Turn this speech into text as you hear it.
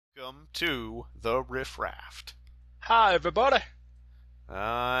Welcome to the Riff Raft. Hi, everybody.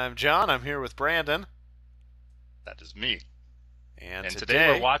 I'm John. I'm here with Brandon. That is me. And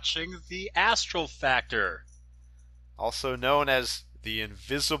today we're watching The Astral Factor. Also known as The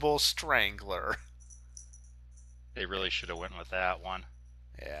Invisible Strangler. They really should have went with that one.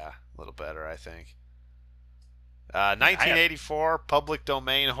 Yeah, a little better, I think. 1984 public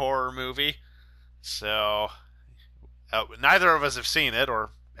domain horror movie. So, neither of us have seen it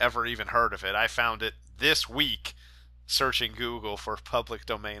or ever even heard of it. I found it this week searching Google for public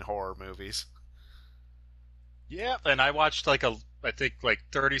domain horror movies. Yeah, and I watched I think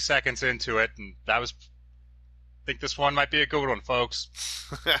 30 seconds into it, and I think this one might be a good one, folks.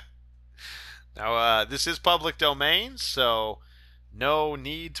 Now, this is public domain, so no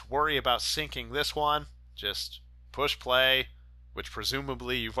need to worry about syncing this one. Just push play, which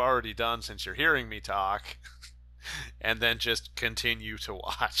presumably you've already done since you're hearing me talk, and then just continue to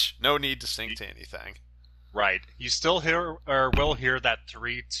watch. No need to sync to anything. Right. You still will hear that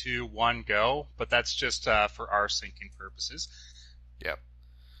 3, 2, 1 go, but that's just for our syncing purposes. Yep.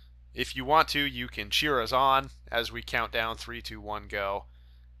 If you want to, you can cheer us on as we count down 3, 2, 1 go,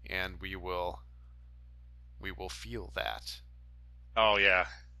 and we will feel that. Oh yeah.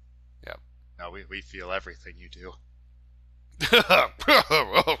 Yep. No, we feel everything you do.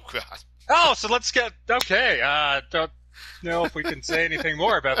 Oh God. Oh, so let's get okay. Don't know if we can say anything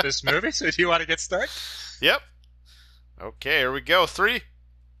more about this movie. So, do you want to get started? Yep. Okay, here we go. 3,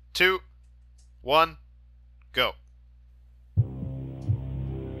 2, 1, go.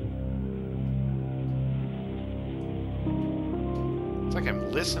 It's like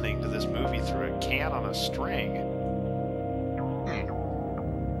I'm listening to this movie through a can on a string.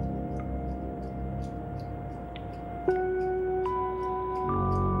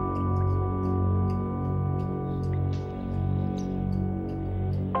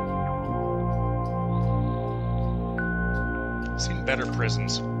 Seen better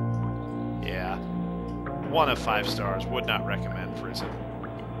prisons. Yeah. 1 of 5 stars. Would not recommend Prison.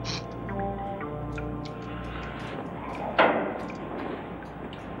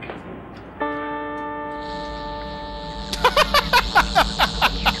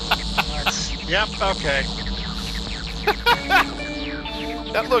 Yep, okay.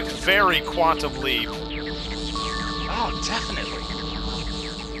 That looked very Quantum Leap. Oh, definitely.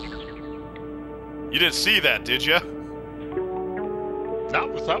 You didn't see that, did you?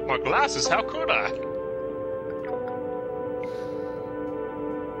 Not without my glasses, how could I?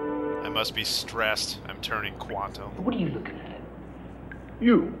 I must be stressed. I'm turning quantum. What are you looking at?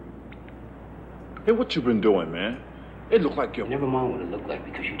 You. Hey, what you been doing, man? It looked like you're... Never mind what it looked like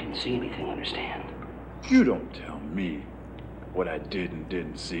because you didn't see anything, understand? You don't tell me what I did and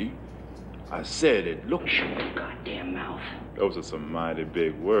didn't see. I said it looked... Shut your goddamn mouth. Those are some mighty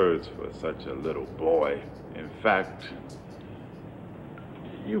big words for such a little boy. In fact,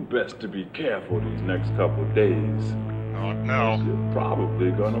 you best to be careful these next couple days. Oh, no. You're probably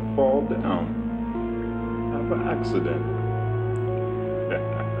gonna fall down. Have an accident.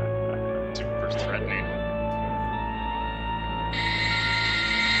 Super threatening.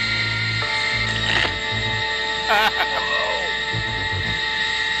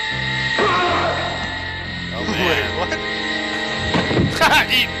 Oh, man. Wait, what?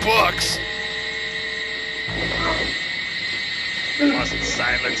 Eat books! Must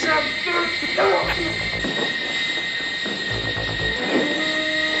silence him.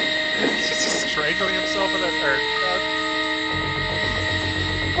 He's just strangling himself in that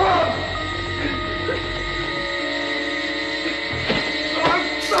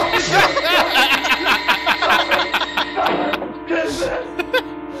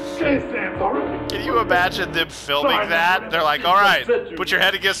Can you imagine them filming that? They're like, alright, put your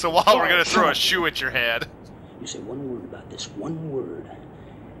head against the wall, we're gonna throw a shoe at your head. You say one word about this, one word,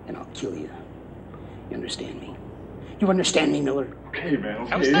 and I'll kill you. You understand me? You understand me, Miller? Okay, man. Okay.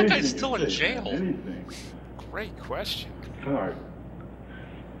 How's that guy still in jail? Anything. Great question. Sorry.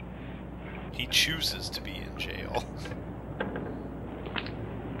 He chooses to be in jail.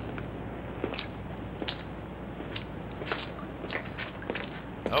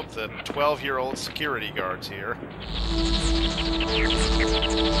 Oh, the 12-year-old security guard's here.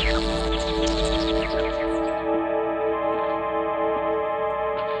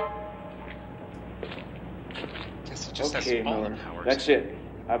 Guess he just Okay, has all the Miller. powers. That's it.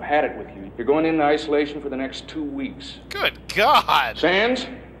 I've had it with you. You're going into isolation for the next 2 weeks. Good God! Sands?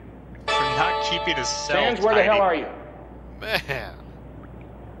 For not keeping his cell Sands, where the tidy. hell are you? Man.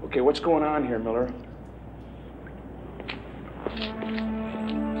 Okay, what's going on here, Miller?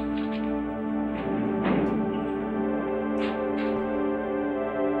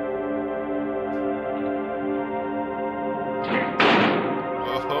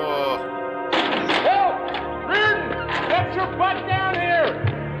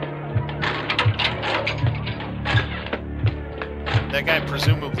 that guy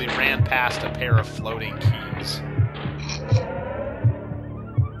presumably ran past a pair of floating keys.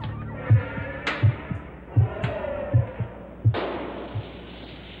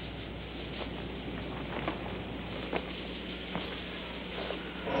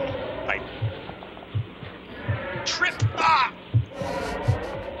 Trip! Ah!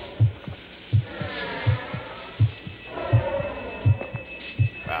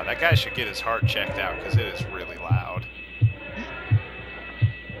 Wow, that guy should get his heart checked out because it is really loud.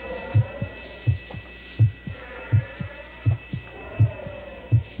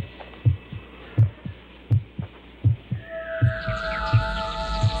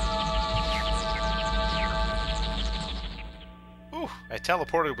 Ooh, I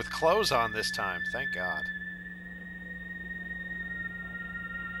teleported with clothes on this time, thank God.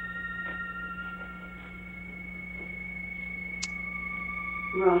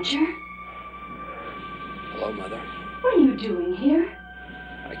 Roger? Hello, Mother. What are you doing here?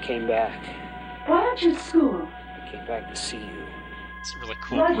 I came back. Why aren't you at school? I came back to see you. It's a really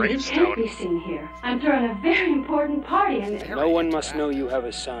cool Roger, you can't be gravestone. seen here. I'm throwing a very important party and... No one must know you have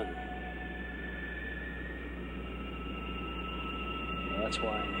a son. Well, that's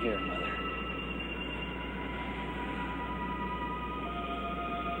why I'm here, Mother.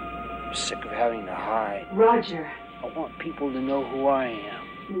 I'm sick of having to hide. Roger, I want people to know who I am.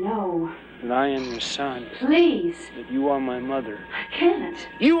 no. That I am your son. Please. That you are my mother. I can't.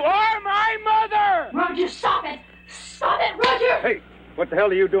 You are my mother! Roger, stop it! Stop it, Roger! Hey, what the hell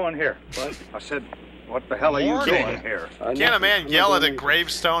are you doing here? What? I said, what the hell are you Morning. doing here? Can a man yell at a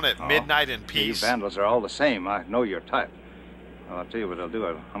gravestone at midnight in You peace? vandals are all the same. I know your type. Well, I'll tell you what I'll do.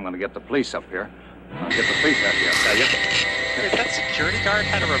 I'm going to get the police up here. I'll get the police out here, I'll tell you. Wait, that security guard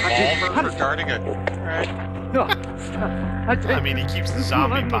had a revolver regarding a... Alright. No, I mean, he keeps the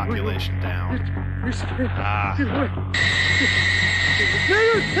zombie population down. Ah.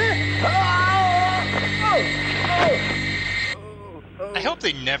 I hope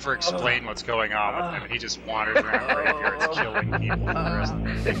they never explain what's going on with him. He just wanders around graveyards killing people for the rest of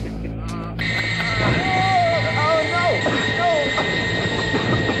the day.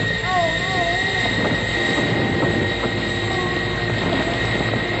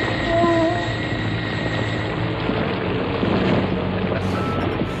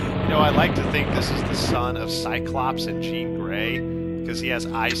 You know, I like to think this is the son of Cyclops and Jean Grey, because he has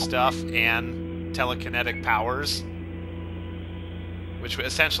eye stuff and telekinetic powers, which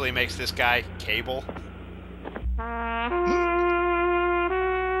essentially makes this guy Cable.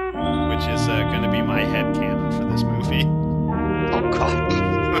 Which is going to be my headcanon for this movie. Oh, God.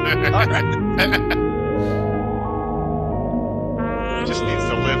 He just needs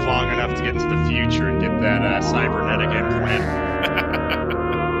to live long enough to get into the future and get that cybernetic implant.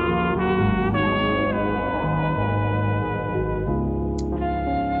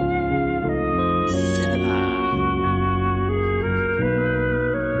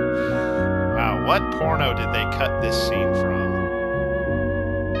 Wow, what porno did they cut this scene from?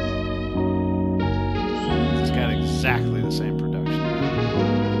 It's got exactly the same production.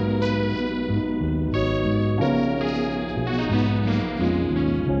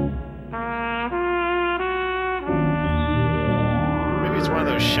 Maybe it's one of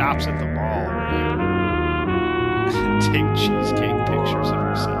those shops at the mall where you take cheesecake pictures of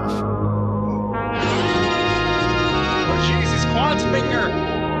yourself. Oh, Jesus, Quad's finger!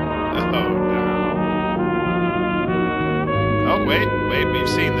 Oh, no. Oh, wait, we've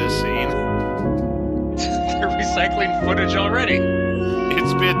seen this scene. They're recycling footage already.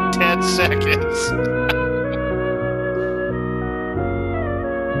 It's been 10 seconds.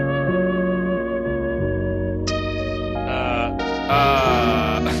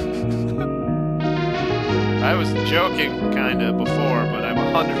 I was joking kinda before, but I'm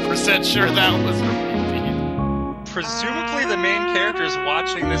 100% sure that was a repeat. Presumably the main character is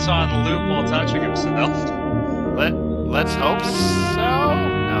watching this on loop while touching himself. Let's hope so?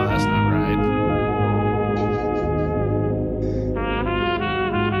 No, that's not right.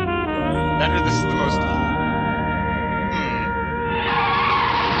 That this is the most...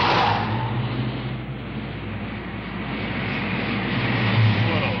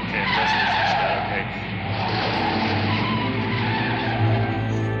 Whoa, okay, resolution's bad, okay.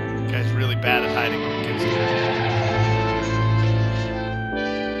 Guy's really bad at hiding when he gets there.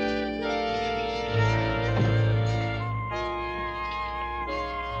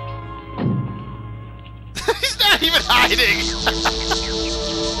 He's not even hiding!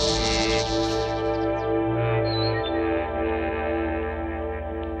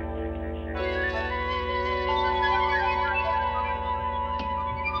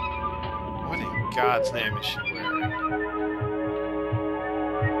 What in God's name is she wearing?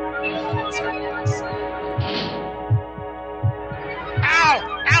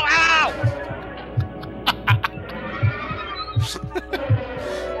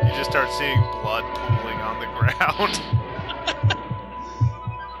 start seeing blood pooling on the ground.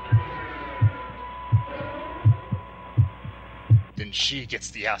 Then she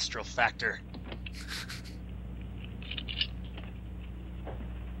gets the astral factor.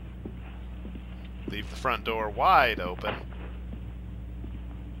 Leave the front door wide open.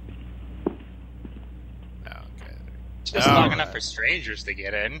 Okay. Just long enough for strangers to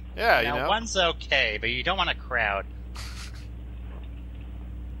get in. Yeah, now, you know. one's okay, but you don't want a crowd.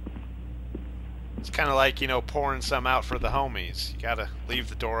 It's kind of like, pouring some out for the homies. You gotta leave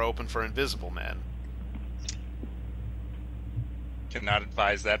the door open for invisible men. Cannot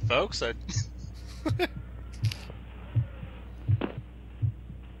advise that, folks. Who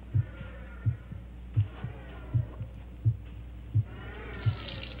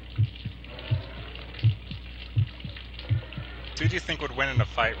do you think would win in a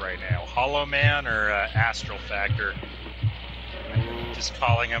fight right now? Hollow Man or Astral Factor? Just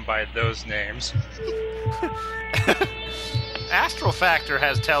calling him by those names. Astral Factor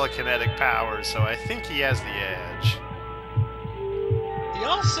has telekinetic powers, so I think he has the edge. He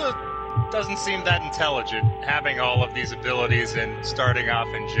also doesn't seem that intelligent, having all of these abilities and starting off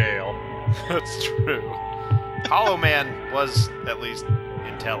in jail. That's true. Hollow Man was at least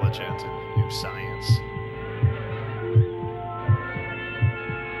intelligent and knew science.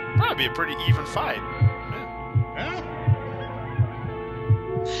 Probably be a pretty even fight. Yeah.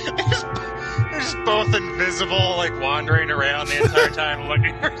 They're just both invisible, like wandering around the entire time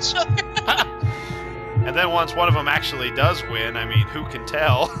looking for each other. And then once one of them actually does win, I mean, who can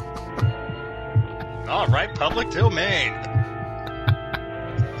tell? All right, public domain.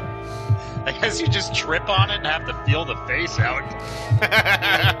 I guess you just trip on it and have to feel the face out.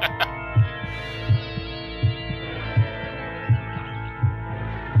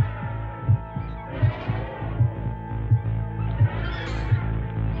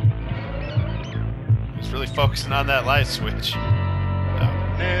 He's really focusing on that light switch.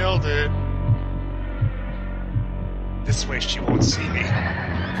 Oh. Nailed it. This way she won't see me.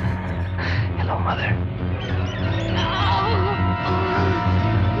 Hello, Mother.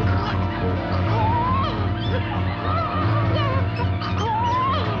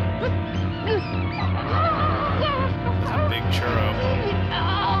 That's a big churro.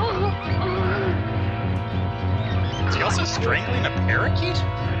 Is he also strangling a parakeet?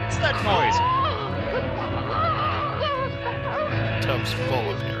 What's that noise? Tub's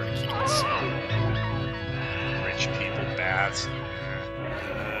full of parakeets. Rich people baths.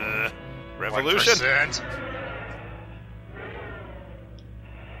 Revolution. 1%.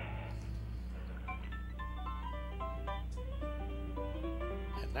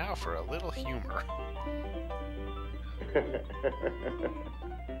 And now for a little humor.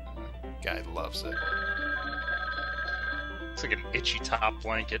 Guy loves it. It's like an itchy top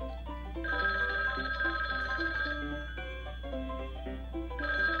blanket.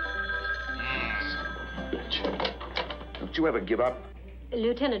 Bitch. Don't you ever give up?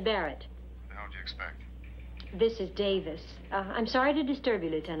 Lieutenant Barrett, How'd you expect? this is Davis. I'm sorry to disturb you,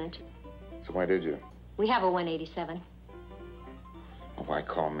 Lieutenant. So why did you? We have a 187. Oh, why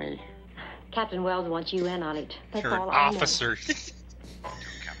call me? Captain Wells wants you in on it. That's You're an all I know. officer.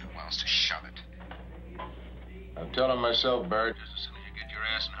 Captain Wells to shove it. I'm telling myself, Barrett, just as soon as you get your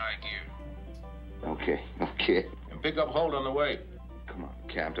ass in high gear. Okay, okay. And pick up Holt on the way. Come on,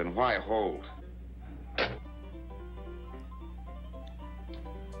 Captain. Why hold?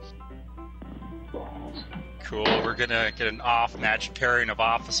 Balls. Cool, we're gonna get an off-match pairing of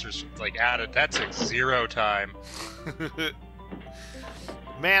officers like added. That's at 0 time.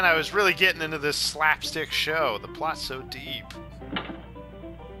 Man, I was really getting into this slapstick show. The plot's so deep.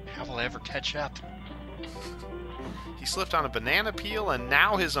 How will I ever catch up? He slipped on a banana peel and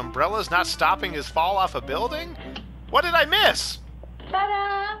now his umbrella's not stopping his fall off a building? What did I miss?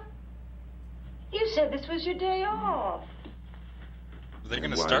 Ta-da! You said this was your day off. Are they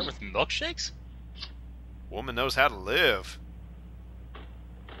gonna It start was. with milkshakes? Woman knows how to live.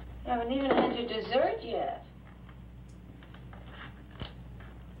 You haven't even had your dessert yet.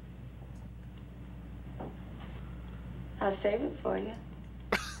 I'll save it for you.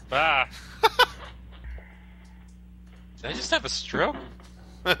 Ah. Did I just have a stroke?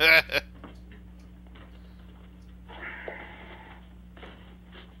 Aren't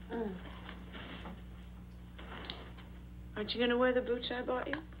you going to wear the boots I bought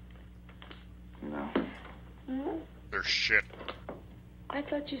you? No. Hmm? They're shit. I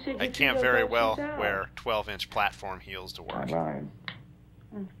thought you said I you can't threw very those well shoes out. wear 12-inch platform heels to I work. lied.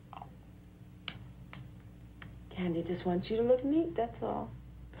 Candy just wants you to look neat, that's all.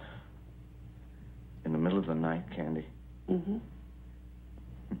 In the middle of the night, Candy. Mm-hmm.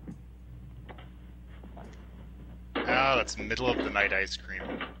 No, that's middle of the night ice cream.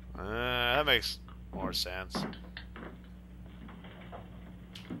 That makes more sense.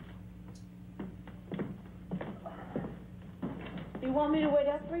 You want me to wait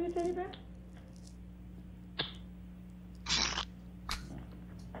up for you, Teddy Bear?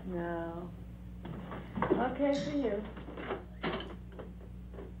 No. Okay for you.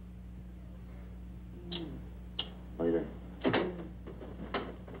 Later.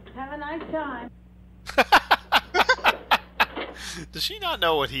 Have a nice time. Does she not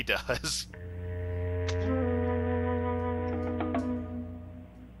know what he does?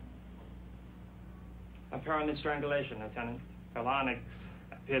 Apparently strangulation, Lieutenant. Her larynx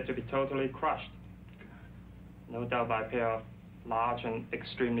appeared to be totally crushed. No doubt by a pair of large and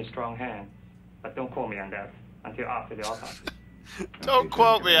extremely strong hands. But don't quote me on that until after the autopsy. Don't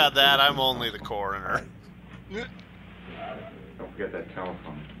quote me on that. I'm only the coroner. Don't forget that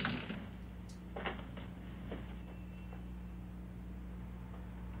telephone.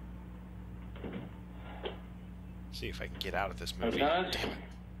 See if I can get out of this movie. Lieutenant, Damn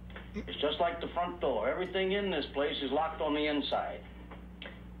it. it's just like the front door. Everything in this place is locked on the inside.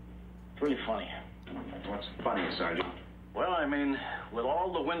 It's really funny. What's funny, Sergeant? Well, I mean, with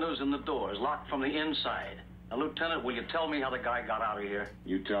all the windows and the doors locked from the inside. Now, Lieutenant, will you tell me how the guy got out of here?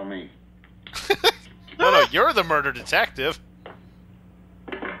 You tell me. No, you're the murder detective.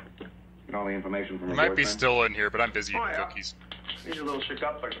 Get all the information from He your might be boyfriend? still in here, but I'm busy eating yeah. cookies. He's a little shook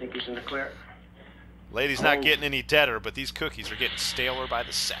up, but I think he's in the clear. Lady's not getting any deader, but these cookies are getting staler by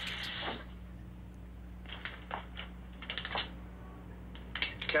the second.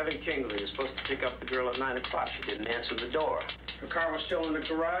 Kevin Kingley is supposed to pick up the girl at 9 o'clock. She didn't answer the door. Her car was still in the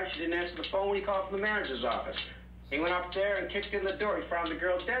garage. She didn't answer the phone when he called from the manager's office. He went up there and kicked in the door. He found the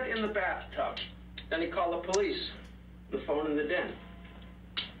girl dead in the bathtub. Then he called the police. The phone in the den.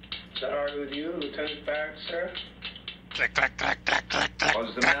 Is that all right with you, Lieutenant Barrett, sir? Click, click, click, click, click, click.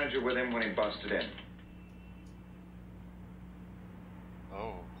 Was the manager with him when he busted in?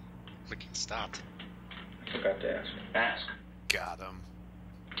 Oh, clicking stopped. I forgot to ask. Ask. Got him.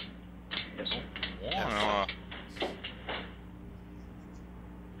 Yes, sir. Yeah.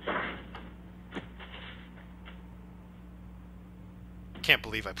 Can't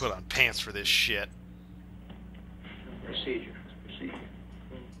believe I put on pants for this shit. Procedure. Procedure.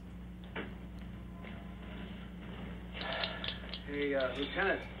 Hey,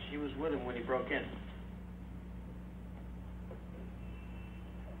 Lieutenant, she was with him when he broke in.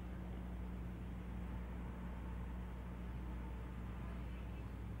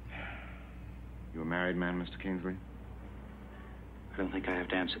 You a married man, Mr. Kingsley? I don't think I have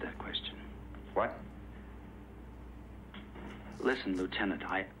to answer that question. What? Listen, Lieutenant,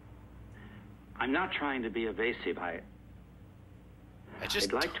 I'm not trying to be evasive. I'd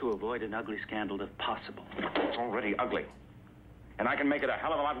like to avoid an ugly scandal if possible. It's already ugly. And I can make it a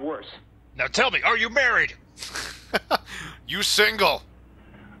hell of a lot worse. Now tell me, are you married? You single?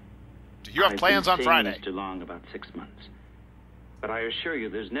 Do you have plans on Friday? I've been seeing Mr. Long about 6 months. But I assure you,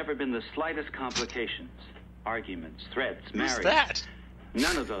 there's never been the slightest complications. Arguments, threats, marriage. Who's that?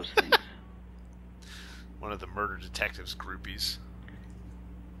 None of those things. One of the murder detective's groupies.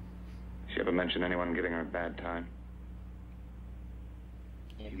 She ever mention anyone giving her a bad time?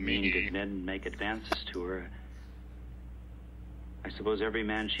 You mean did men make advances to her? I suppose every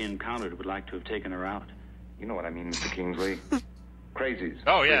man she encountered would like to have taken her out. You know what I mean, Mr. Kingsley. Crazies.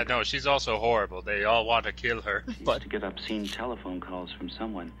 Oh, yeah, no, she's also horrible. They all want to kill her. She used to get obscene telephone calls from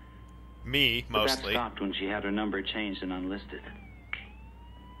someone. Me, But mostly. that stopped when she had her number changed and unlisted.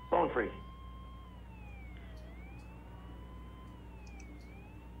 Phone free.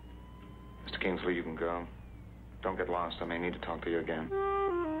 Mr. Kingsley, you can go. Don't get lost. I may need to talk to you again.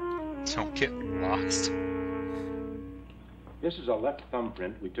 Don't get lost. This is a left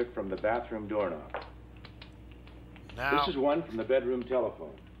thumbprint we took from the bathroom doorknob. Now, This is one from the bedroom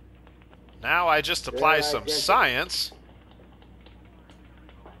telephone. now I just apply some science.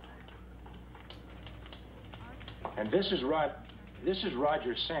 And this is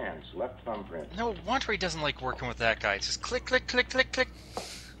Roger Sands' left thumbprint. No wonder he doesn't like working with that guy. It's just click, click, click, click, click.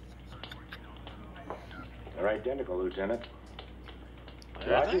 They're identical, Lieutenant.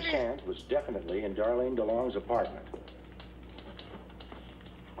 Roger Sands was definitely in Darlene DeLong's apartment.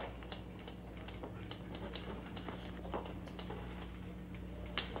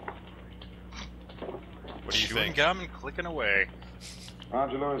 What do you Chewing think? gum and clicking away.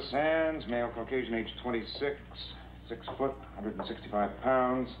 Roger Lewis Sands, male Caucasian, age 26, 6 foot, 165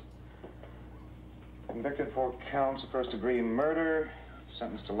 pounds. Convicted for counts of first-degree murder.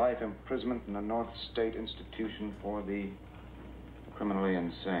 Sentenced to life imprisonment in a North State institution for the criminally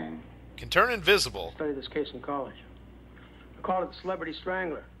insane. Can turn invisible. Studied this case in college. Called it the Celebrity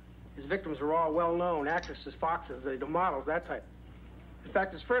Strangler. His victims were all well-known actresses, foxes, the models, that type. In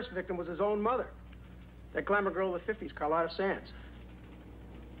fact, his first victim was his own mother. That glamour girl of the 50s, Carlotta Sands.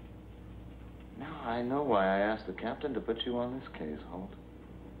 Now I know why I asked the captain to put you on this case, Holt.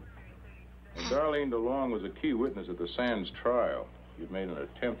 And Darlene DeLong was a key witness at the Sands trial. You'd made an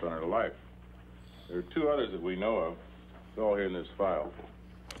attempt on her life. There are two others that we know of. It's all here in this file.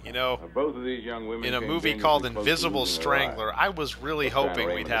 You know, both of these young women in a movie called Invisible Strangler, I was really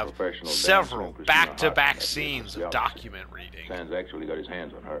hoping we'd have several back-to-back scenes of document reading. Sands actually got his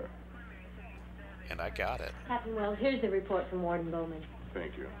hands on her. And I got it. Captain Wells, here's the report from Warden Bowman.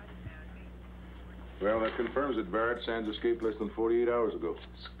 Thank you. Well, that confirms that Barrett Sands escaped less than 48 hours ago.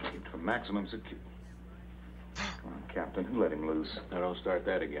 Escaped from maximum security. Come on, Captain, who let him loose? Now, don't start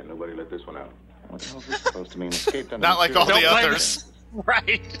that again. Nobody let this one out. What the hell is this supposed to mean? Escaped under Not like all the others.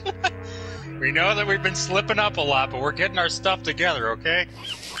 Right. We know that we've been slipping up a lot, but we're getting our stuff together, okay?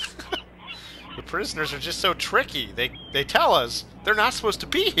 The prisoners are just so tricky. They tell us they're not supposed to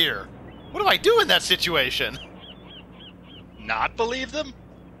be here. What do I do in that situation? Not believe them?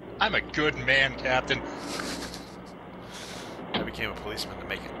 I'm a good man, Captain. I became a policeman to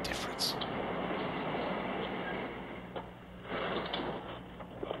make a difference.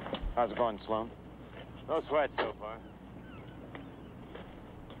 How's it going, Sloan? No sweat so far.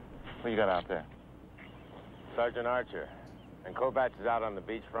 What you got out there? Sergeant Archer. And Kobach is out on the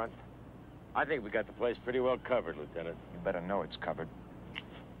beachfront. I think we got the place pretty well covered, Lieutenant. You better know it's covered.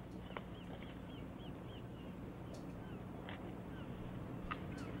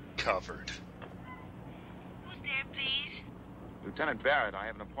 Covered. Who's there, please? Lieutenant Barrett, I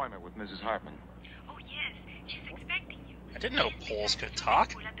have an appointment with Mrs. Hartman. Oh, yes. She's expecting you. I didn't know Poles could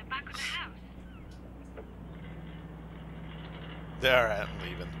talk. At the back of the house. Alright, I'm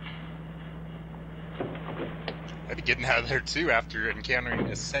leaving. I'd be getting out of there, too, after encountering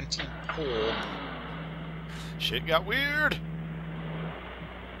a sentient pole. Shit got weird.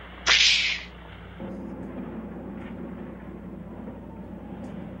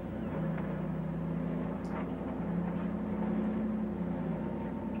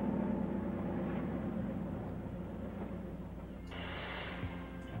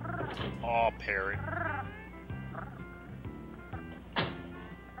 Aw, parrot.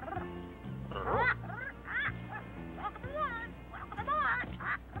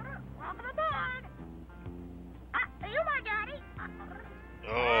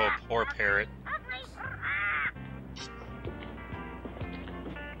 Oh, poor parrot.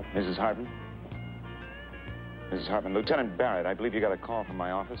 Mrs. Hartman? Mrs. Hartman, Lieutenant Barrett, I believe you got a call from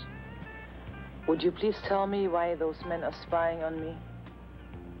my office. Would you please tell me why those men are spying on me?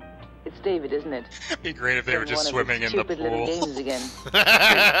 It's David, isn't it? It'd be great if they were just swimming in the pool. Little games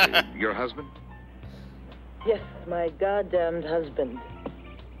again. Your husband? Yes, my goddamned husband.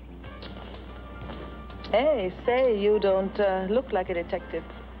 Hey, say, you don't look like a detective.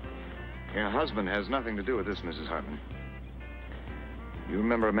 Your husband has nothing to do with this, Mrs. Hartman. You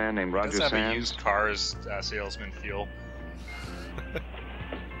remember a man named Roger Sands? Does have Sands? a used cars salesman feel.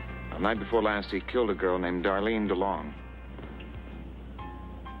 The night before last, he killed a girl named Darlene DeLong.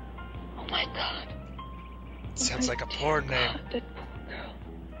 Oh, my God. Sounds like a porn name. That poor girl.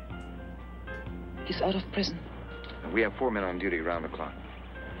 He's out of prison. We have 4 men on duty around the clock.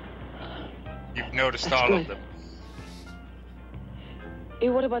 You've noticed That's all good. of them. Hey,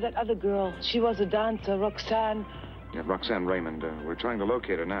 what about that other girl? She was a dancer, Roxanne. Yeah, Roxanne Raymond. We're trying to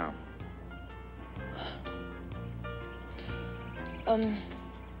locate her now.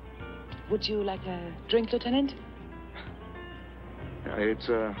 Would you like a drink, Lieutenant? It's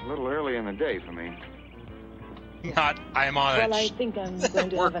a little early in the day for me. Not, I'm on Well, I think I'm going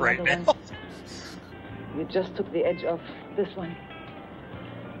to work have right another now. one. You just took the edge off this one.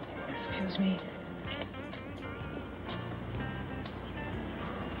 Excuse me.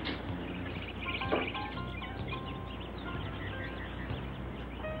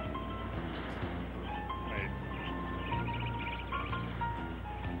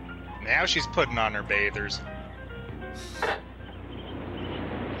 Now she's putting on her bathers.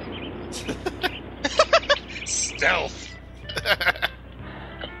 Stealth.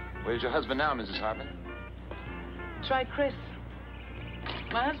 Where's your husband now, Mrs. Hartman? Try Chris.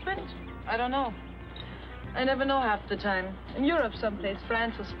 My husband? I don't know. I never know half the time. In Europe someplace,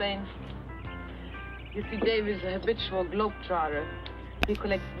 France or Spain. You see, Dave is a habitual globetrotter. He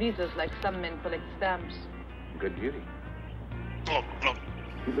collects visas like some men collect stamps. Good beauty. Look, look.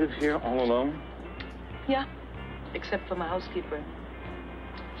 You live here all alone? Yeah, except for my housekeeper.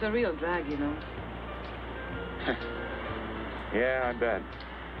 It's a real drag, you know. Yeah, I bet.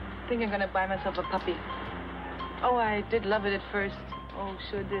 I think I'm gonna buy myself a puppy. Oh, I did love it at first. Oh,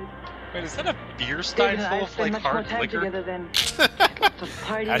 sure did. Wait, is that a beer stein David and full I of, spent like, much more hard time liquor? together then. Lots of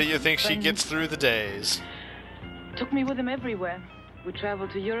parties. How do you think she friends. gets through the days? Took me with him everywhere. We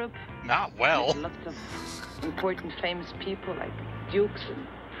traveled to Europe. Not well. Met lots of important, famous people like dukes and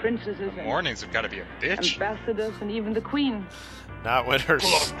princesses and Mornings have got to be a bitch. ambassadors and even the Queen. Not when her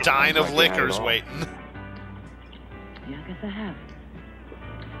stein of liquor's waiting. Yeah, I guess I have.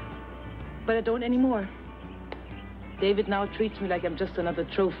 But I don't anymore. David now treats me like I'm just another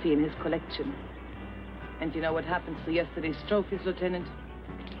trophy in his collection. And you know what happens to yesterday's trophies, Lieutenant?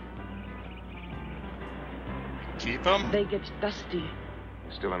 Keep them? They get dusty.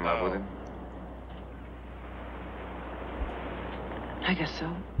 Still in love with him? I guess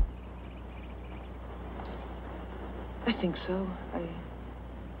so. I think so.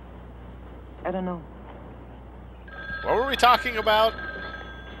 I don't know. What were we talking about?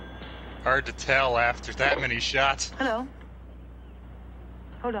 Hard to tell after that many shots. Hello.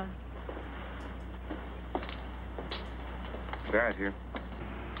 Hold on. Barrett here.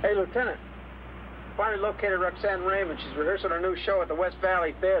 Hey, Lieutenant. Finally located Roxanne Raymond. She's rehearsing her new show at the West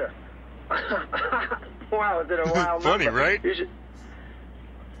Valley Theater. Wow, is it a wild Funny, number? right? You should...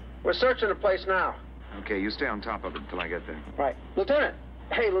 We're searching the place now. Okay, you stay on top of it until I get there. Right. Lieutenant.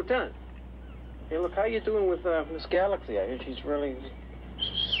 Hey, Lieutenant. Hey, look, how you doing with Miss Galaxy? I hear she's really...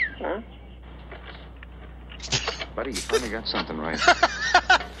 Huh? Buddy, you finally got something right.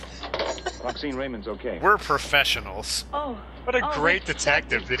 Roxanne Raymond's okay. We're professionals. Oh. What a great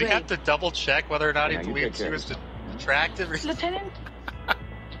detective. Did he have to double check whether or not he Yeah, you believed take she care. was attractive? Lieutenant,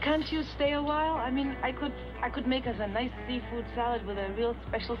 can't you stay a while? I mean, I could make us a nice seafood salad with a real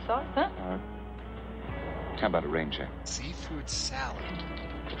special sauce, huh? How about a rain check? Seafood salad.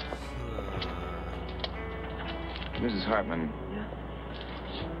 Mrs. Hartman.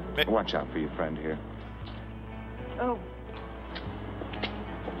 Yeah. Watch out for your friend here. Oh.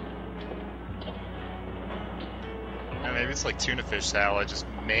 Maybe it's like tuna fish salad, just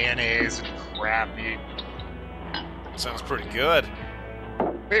mayonnaise and crab meat. Sounds pretty good.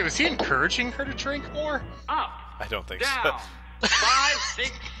 Wait, was he encouraging her to drink more? Up, I don't think down, so. 5,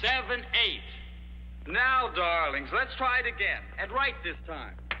 6, 7, 8. Now, darlings, let's try it again. And right this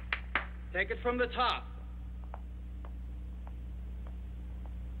time. Take it from the top.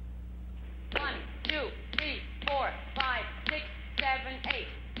 1, 2, 3, 4, 5, 6, 7, 8.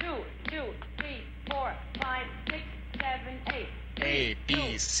 2, 2, 3, 4, 5, 6, 7, 8. A,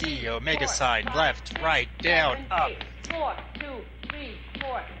 B, C, omega sign, left, right, down, up. 4, 2, 3,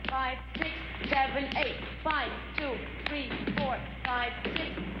 4, 5, 6, 7, 8. 5, 2, 3, 4, 5, 6,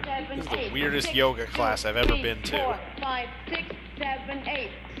 7, 8. This is the weirdest yoga class I've ever been to. 4, 5, 6, 7, 8.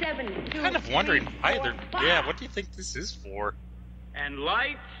 7, 2, I'm kind of wondering 3, why 4, they're... 5. Yeah, what do you think this is for? And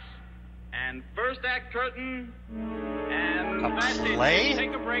lights. And first act curtain. And A that's play? it.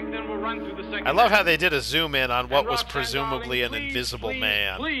 Take a break, then we'll run through the second I love act. how they did a zoom in on what And was Roxanne, presumably darling, an invisible please,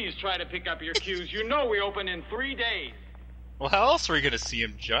 man. Please try to pick up your cues. You know we open in 3 days. Well, how else are we going to see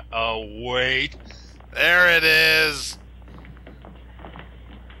him Oh, wait. There it is.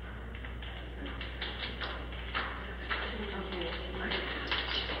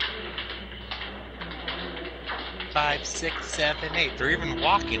 Five, 6, 7, 8. They're even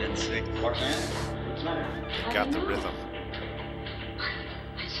walking in sync. They got the rhythm.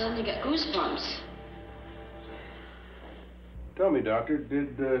 I suddenly got goosebumps. Tell me, Doctor,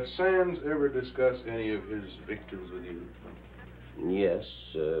 did Sands ever discuss any of his victims with you? Yes,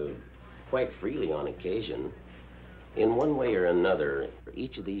 quite freely on occasion. In one way or another,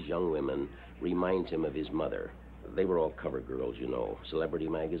 each of these young women reminds him of his mother. They were all cover girls, you know, Celebrity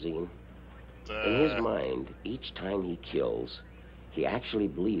magazine. In his mind, each time he kills, he actually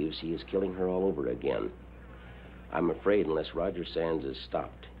believes he is killing her all over again. I'm afraid unless Roger Sands is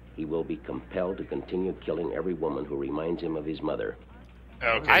stopped, he will be compelled to continue killing every woman who reminds him of his mother.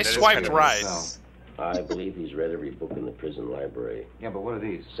 Okay, I swiped right. I believe he's read every book in the prison library. Yeah, but what are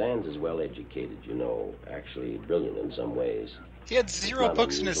these? Sands is well educated, you know, actually brilliant in some ways. He had 0 Not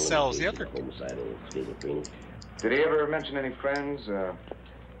books in his unusual cells. in The case other... of homicidal schizophrenia. Did he ever mention any friends?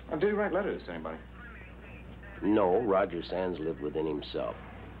 Did he write letters to anybody? No, Roger Sands lived within himself.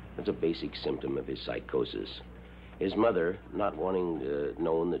 That's a basic symptom of his psychosis. His mother, not wanting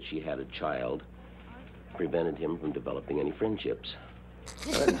known that she had a child, prevented him from developing any friendships.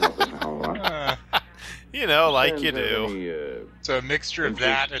 That didn't help us a whole lot. You know, like Sands you have do. any, So a mixture of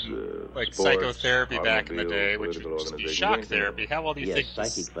that and like sports, psychotherapy back in the day, which political would just be organizations, shock anything? therapy. How well do you Yes, think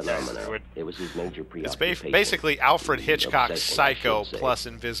psychic this phenomena. would... It was his major It's preoccupation. basically Alfred Hitchcock's Obsession, I Psycho should say. plus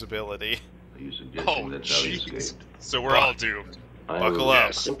invisibility. Oh, jeez. So we're all doomed. Buckle up.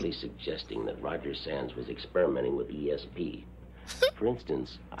 I'm simply suggesting that Roger Sands was experimenting with ESP. For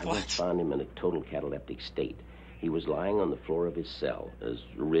instance, I once found him in a total cataleptic state. He was lying on the floor of his cell, as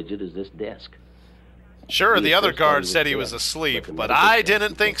rigid as this desk. Sure, the other guard said he was asleep, but I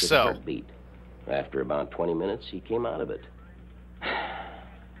didn't think so. After about 20 minutes, he came out of it.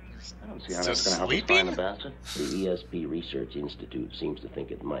 I don't see how that's going to help us find the bastard. The ESP Research Institute seems to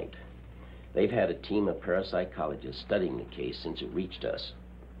think it might. They've had a team of parapsychologists studying the case since it reached us.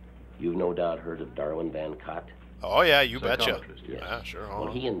 You've no doubt heard of Darwin Van Cott? Oh, yeah, you betcha. Yes. Yeah, sure.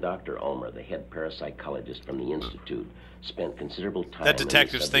 Well, he and Dr. Ulmer, the head parapsychologist from the Institute, spent considerable time... That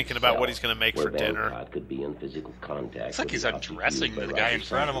detective's thinking about what he's going to make for dinner. Van Cott could be in physical contact. It's like he's undressing the guy in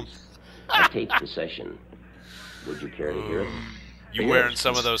front of him. I taped the session. Would you care to hear it? You wearing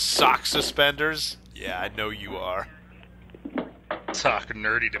some of those sock suspenders? Yeah, I know you are. Talk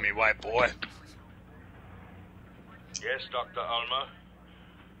nerdy to me, white boy. Yes, Dr. Ulmer.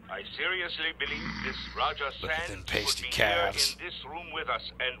 I seriously believe this Roger Sands would be calves. here in this room with us,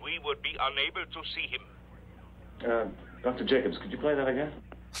 and we would be unable to see him. Dr. Jacobs, could you play that again?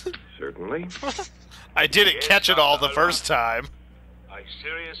 Certainly. I didn't catch it all the first time. I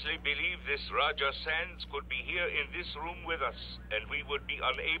seriously believe this Roger Sands could be here in this room with us, and we would be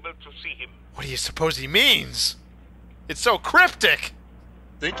unable to see him. What do you suppose he means? It's so cryptic.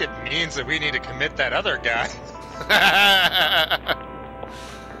 I think it means that we need to commit that other guy.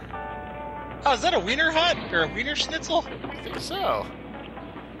 Oh, is that a wiener hut? Or a wiener schnitzel? I think so.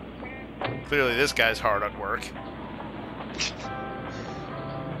 Clearly this guy's hard at work.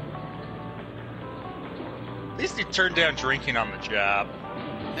 At least he turned down drinking on the job.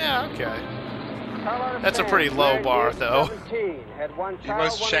 Yeah, okay. That's a pretty low bar, though. He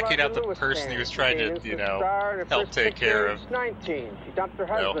was checking out the person he was trying to, you know, help take care of. 19. She dumped her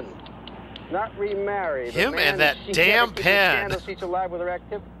husband. Not remarried. Him and that damn pen.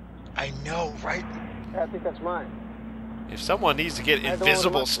 I know, right? I think that's mine. If someone needs to get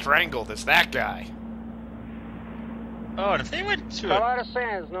invisible strangled, it's that guy. Oh, and if they went to Carlotta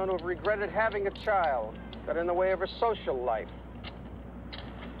Sands, known to have regretted having a child, got in the way of her social life.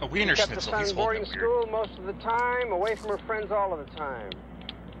 A wiener schnitzel, he's kept her son boarding school most of the time, away from her friends all of the time.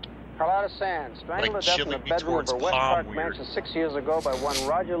 Carlotta Sands, strangled to death in the bedroom of her West Park mansion 6 years ago by one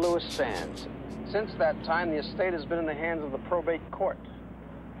Roger Louis Sands. Since that time, the estate has been in the hands of the probate court.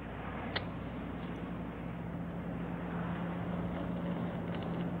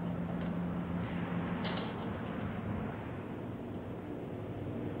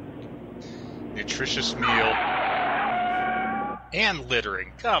 Nutritious meal. And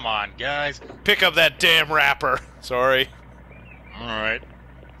littering. Come on, guys. Pick up that damn wrapper. Sorry. Alright.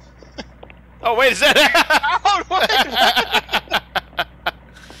 Oh, wait, is that... Oh, what?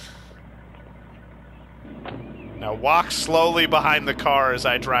 Now walk slowly behind the car as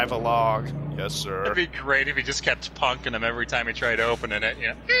I drive along. Yes, sir. It'd be great if he just kept punking him every time he tried opening it, you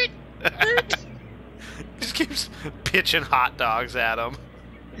know. Just keeps pitching hot dogs at him.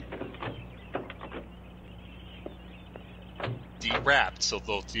 De-wrapped so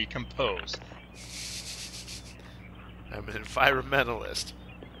they'll decompose. I'm an environmentalist.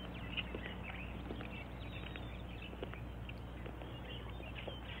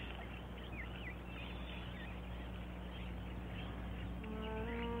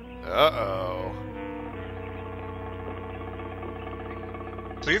 Uh-oh.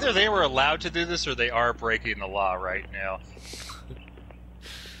 So either they were allowed to do this or they are breaking the law right now.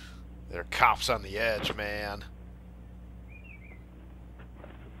 They're cops on the edge, man.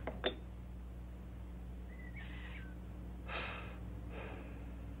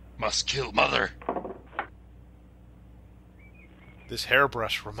 Must kill mother. This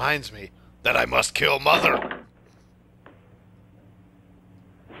hairbrush reminds me that I must kill mother.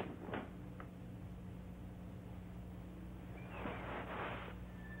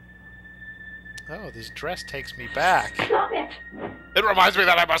 Oh, this dress takes me back. Stop it! It reminds me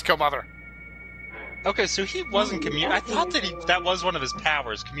that I must kill mother. Okay, so he wasn't I thought that that was one of his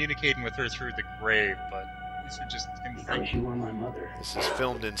powers, communicating with her through the grave, but these are just him Because you are my mother. This is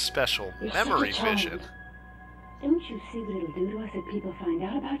filmed in special You're memory such a child. vision. Don't you see what it'll do to us if people find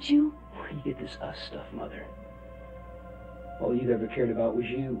out about you? Where do you get this us stuff, Mother? All you ever cared about was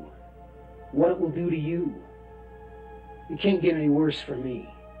you. What it will do to you. It can't get any worse for me.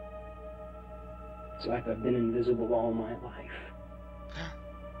 It's like I've been invisible all my life.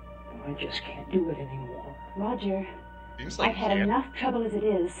 I just can't do it anymore. Roger, like I've had enough trouble as it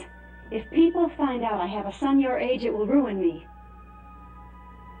is. If people find out I have a son your age, it will ruin me.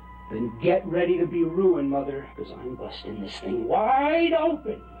 Then get ready to be ruined, Mother, because I'm busting this thing wide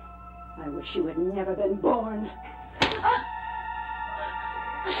open. I wish you had never been born.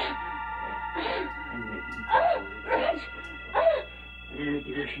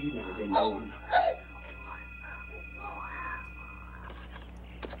 Dear, she's never been known.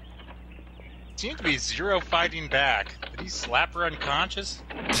 Seemed to be zero fighting back. Did he slap her unconscious?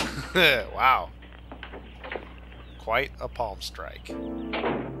 Wow. Quite a palm strike.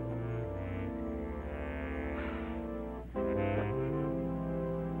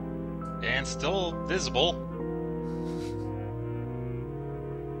 And still visible.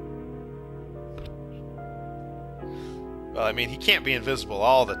 Well, I mean, he can't be invisible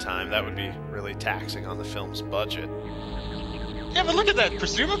all the time. That would be really taxing on the film's budget. Yeah, but look at that.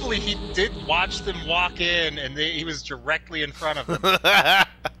 Presumably he did watch them walk in, and he was directly in front of them.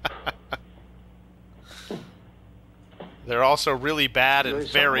 They're also really bad and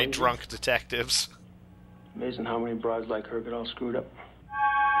very drunk detectives. Amazing how many brides like her get all screwed up.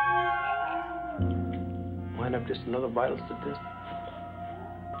 Wind up just another vital statistic.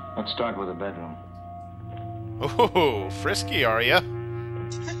 Let's start with the bedroom. Ooh, frisky, are ya?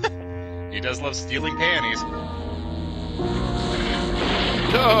 He does love stealing panties.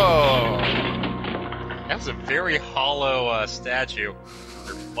 Oh! That was a very hollow statue.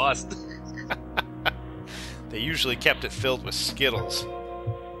 Or bust. They usually kept it filled with Skittles.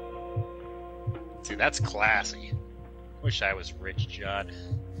 See, that's classy. Wish I was rich, John.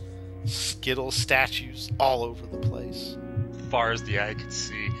 Skittle statues all over the place. As far as the eye could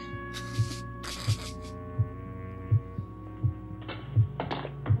see.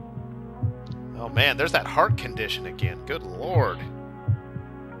 Oh man, there's that heart condition again. Good lord.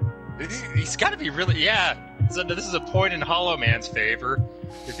 He's got to be really... Yeah. So this is a point in Hollow Man's favor.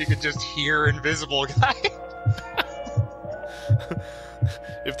 If you could just hear Invisible Guy.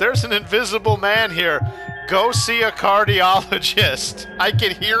 If there's an invisible man here, go see a cardiologist. I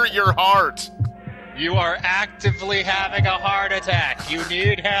can hear your heart. You are actively having a heart attack. You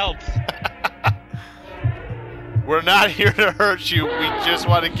need help. We're not here to hurt you. We just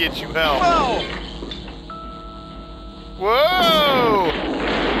want to get you help. Whoa! Whoa!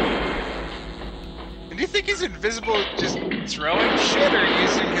 And do you think he's invisible just throwing shit or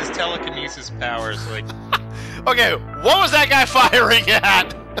using his telekinesis powers? Like, okay, what was that guy firing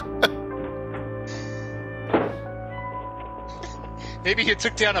at? maybe he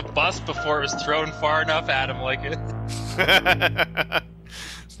took down a bus before it was thrown far enough at him like it.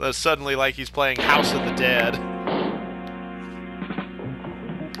 So suddenly like he's playing House of the Dead.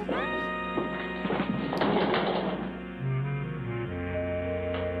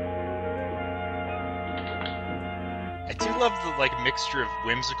 I do love the like mixture of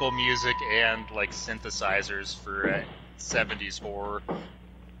whimsical music and like synthesizers for 70s horror.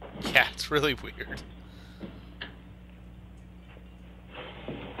 Yeah, it's really weird.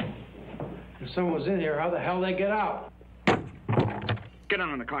 If someone was in here, how the hell they get out? Get out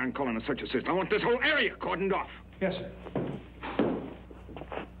in the car and call in a search assist. I want this whole area cordoned off. Yes, sir.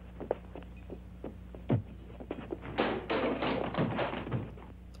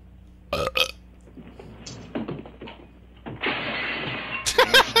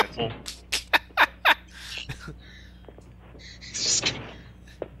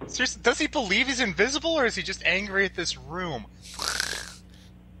 Seriously, does he believe he's invisible, or is he just angry at this room?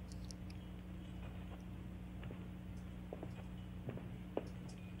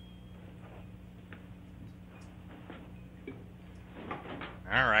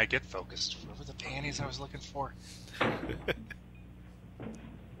 Alright, get focused. What were the panties I was looking for?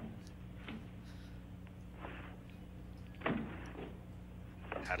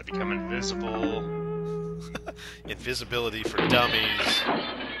 How to become invisible. Invisibility for dummies.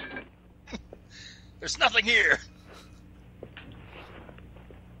 There's nothing here!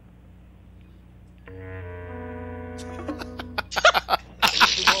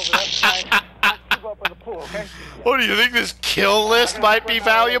 What do you think, this kill list might be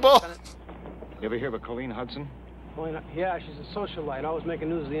valuable? You ever hear of a Colleen Hudson? Yeah, she's a socialite, always making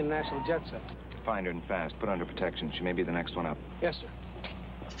news of the international jet set. Find her and fast. Put her under protection. She may be the next one up. Yes, sir.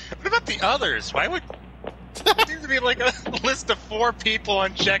 What about the others? Why would... It seems to be like a list of 4 people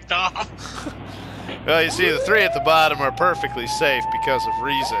unchecked off. Well, you see, the 3 at the bottom are perfectly safe because of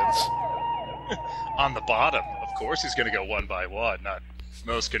reasons. On the bottom, of course he's going to go one by one, not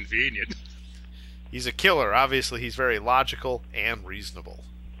most convenient. He's a killer. Obviously, he's very logical and reasonable.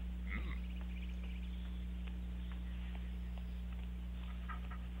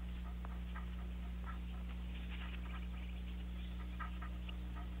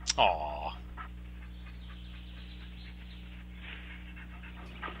 Aww.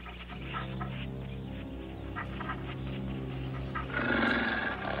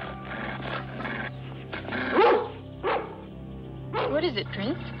 What is it,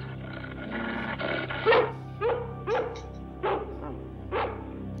 Prince?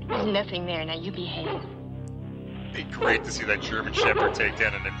 There's nothing there. Now you behave. It'd be great to see that German Shepherd take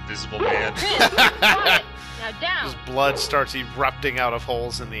down an invisible man. Prince, quiet. Now down. His blood starts erupting out of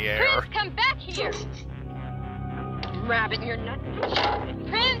holes in the air. Prince, come back here. Rabbit, you're not.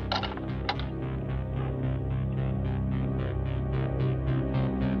 Prince.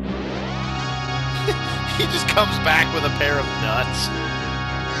 He just comes back with a pair of nuts.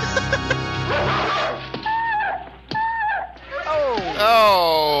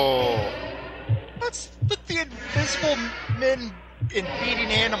 Oh! What's with the invisible men in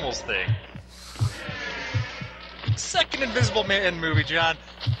beating animals thing? Second Invisible Man movie, John.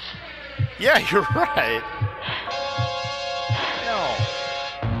 Yeah, you're right. No.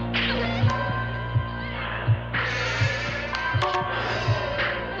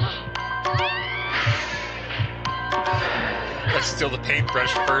 Let's steal the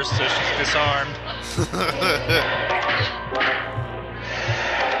paintbrush first so she's disarmed.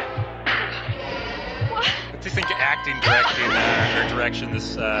 What do you think acting direction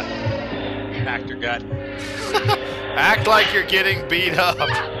this actor got? Act like you're getting beat up.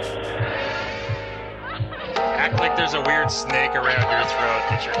 Act like there's a weird snake around your throat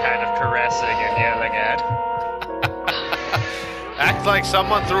that you're kind of caressing and yelling at. Act like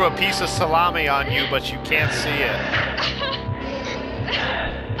someone threw a piece of salami on you, but you can't see it.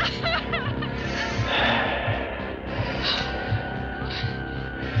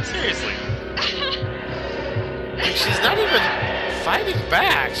 Seriously. Like, she's not even fighting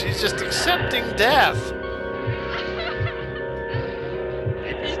back. She's just accepting death.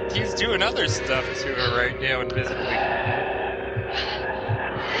 Maybe he's doing other stuff to her right now invisibly.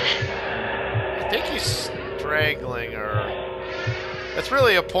 I think he's strangling her. That's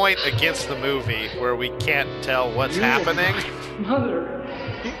really a point against the movie where we can't tell what's happening. Mother.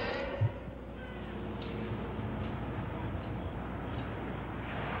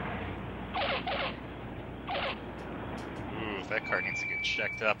 Ooh, that car needs to get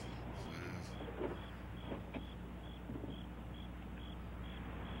checked up.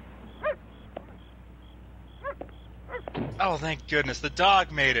 Oh, thank goodness, the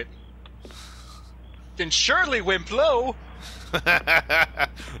dog made it. Then surely, Wimplo.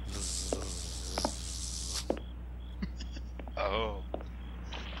 Oh.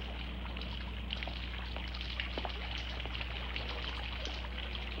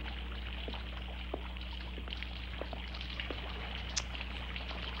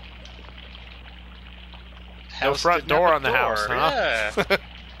 No front door on the house, huh? Yeah.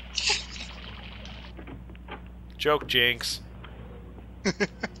 Joke, Jinx.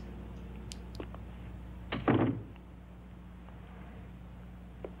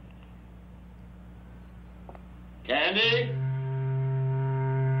 Candy?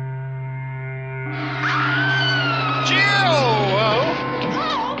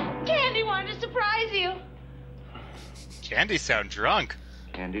 Oh, Candy wanted to surprise you. Candy sound drunk.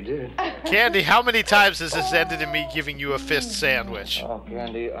 Candy did. Candy, how many times has this ended in me giving you a fist sandwich? Oh,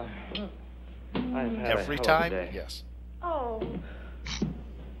 Candy, I've had Every a hell time? of a day. Yes. Oh.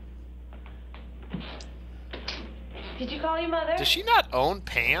 Did you call your mother? Does she not own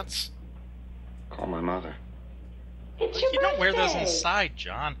pants? Call my mother. It's your You don't wear those birthday. inside,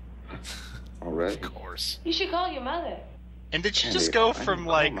 John. Already? Of course. You should call your mother. And did you Candy, just go I from, didn't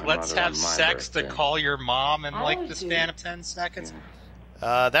call like, my let's mother have on my sex to birthday. call your mom in, I like, always the do. span of 10 seconds?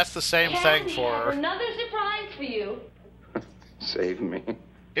 That's the same thing Candy for has her. another surprise for you. Save me.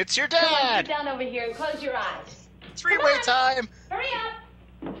 It's your Come on, dad! sit down over here and close your eyes. Three-way time! Hurry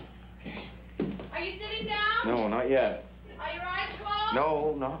up. Are you sitting down? No, not yet. Are your eyes closed?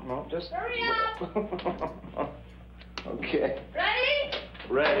 No, just... Hurry up. Okay. Ready?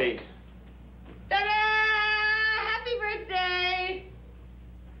 Ready. Ta-da! Happy birthday!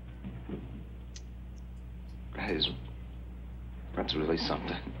 That's really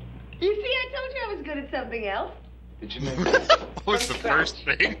something. You see, I told you I was good at something else. Did you make What was the first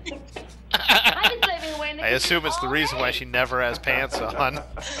thing? I've been slaving away in the I assume it's the all reason day. why she never has pants on.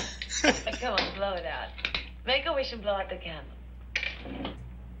 Come on, blow it out. Make a wish and blow out the candle.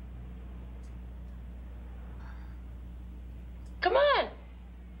 Come on!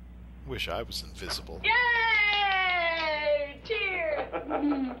 Wish I was invisible. Yay! Cheers!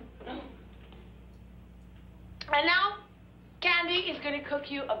 And now, Candy is going to cook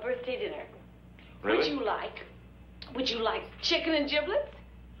you a birthday dinner. Really? Would you like chicken and giblets?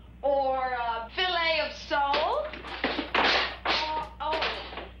 Or a fillet of sole? Oh.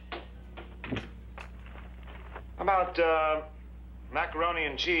 How about, macaroni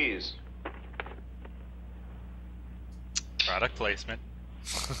and cheese? Product placement.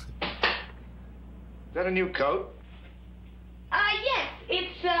 Is that a new coat? Yes,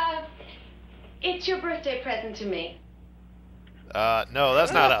 it's your birthday present to me. No,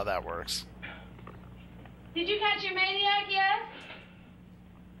 that's not how that works. Did you catch your maniac yet?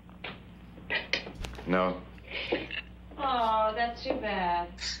 No. Oh, that's too bad.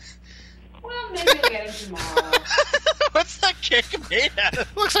 Well, maybe we'll get him tomorrow. What's that cake made out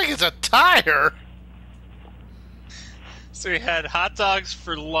of? Looks like it's a tire. So we had hot dogs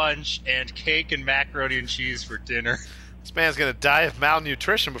for lunch and cake and macaroni and cheese for dinner. This man's gonna die of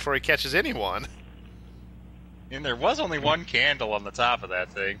malnutrition before he catches anyone. And there was only one candle on the top of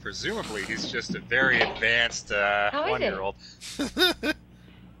that thing. Presumably, he's just a very advanced one-year-old.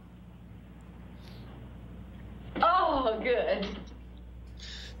 Oh, good.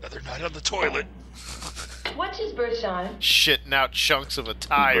 Another night on the toilet. What's his birth sign? Shitting out chunks of a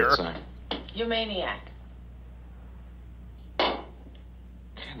tire. You maniac.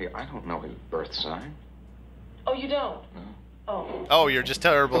 Candy, I don't know his birth sign. Oh, you don't? No. Oh. Oh, you're just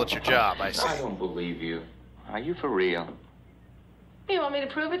terrible at your job, I see. I don't believe you. Are you for real? You want me to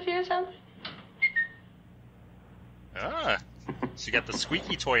prove it to you or something? Ah. She got the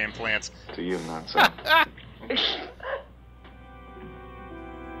squeaky toy implants. To you, not so.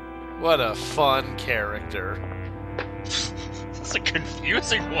 What a fun character. That's a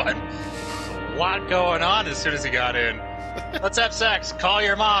confusing one. A lot going on as soon as he got in. Let's have sex. Call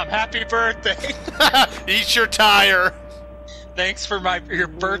your mom. Happy birthday. Eat your tire. Thanks for your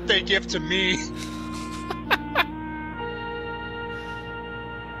birthday gift to me.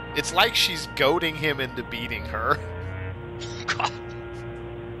 It's like she's goading him into beating her. God.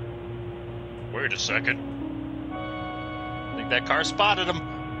 Wait a second. I think that car spotted him.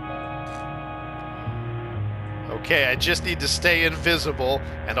 Okay, I just need to stay invisible,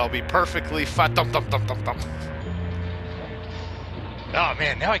 and I'll be perfectly fine. Oh,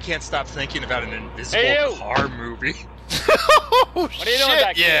 man, now I can't stop thinking about an invisible car movie. Oh, what are you doing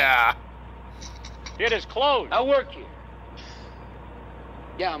back yeah. here? Theater's closed. I work here.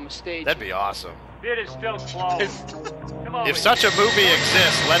 Yeah, I'm a stage. That'd be awesome. Theater's still closed. Come on. If such a movie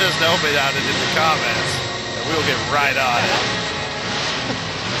exists, let us know about it in the comments, and we'll get right on it.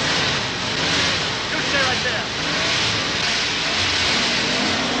 You stay right there.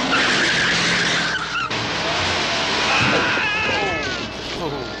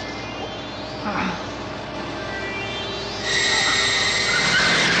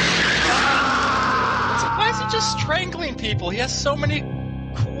 Why is he just strangling people? He has so many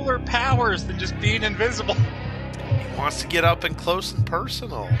cooler powers than just being invisible. He wants to get up and close and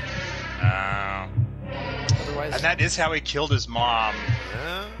personal. Otherwise, and that is how he killed his mom.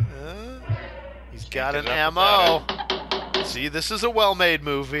 He's got an MO. See, this is a well-made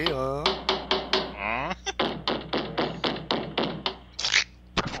movie. Come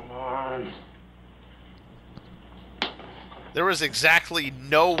on. There was exactly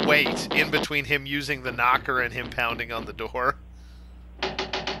no wait in between him using the knocker and him pounding on the door.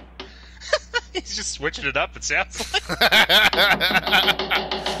 He's just switching it up, it sounds like.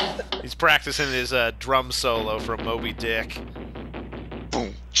 He's practicing his drum solo from Moby Dick.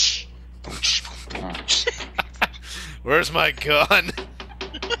 Boom. Where's my gun?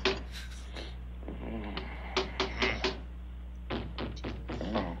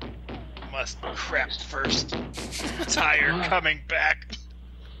 Must crap first. Tire coming back.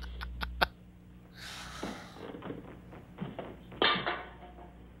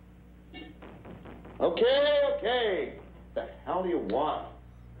 Okay. What the hell do you want?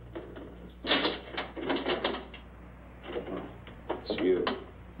 It's you.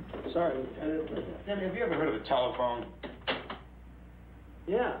 Sorry, Lieutenant. Danny, have you ever heard of a telephone?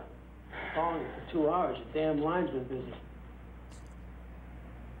 Yeah. Calling for 2 hours. Your damn line's been busy.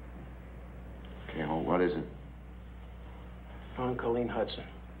 Okay, well, what is it? Found Colleen Hudson.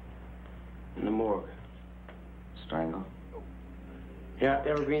 In the morgue. Strangle? Yeah,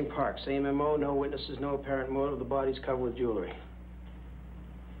 Evergreen Park. Same MO, no witnesses, no apparent motive. The body's covered with jewelry.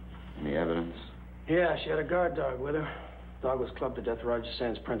 Any evidence? Yeah, she had a guard dog with her. Dog was clubbed to death. Roger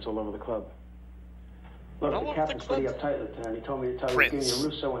Sands prints all over the club. Look, the captain's pretty uptight, Lieutenant. He told me to tell you Junior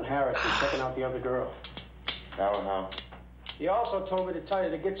Russo and Harris are checking out the other girl. How? He also told me to tell you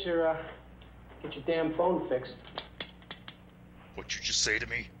to get your damn phone fixed. What'd you just say to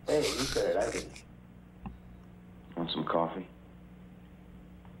me? Hey, you said it, I didn't. Want some coffee?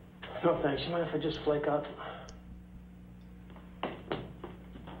 No, thanks. You mind if I just flake out?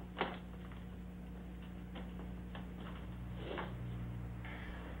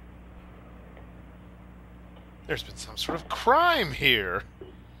 There's been some sort of crime here.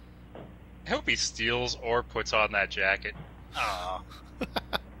 I hope he steals or puts on that jacket. Aw.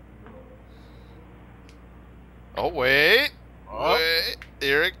 Oh, wait. Oh. Wait.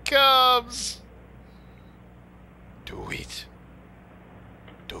 Here it comes. Do it.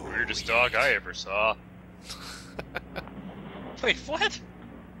 Weirdest dog I ever saw. Wait, what?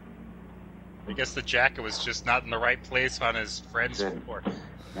 I guess the jacket was just not in the right place on his friend's floor.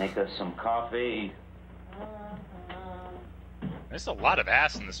 Make us some coffee. There's a lot of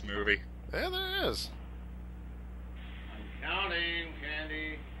ass in this movie. Yeah, there is. Counting,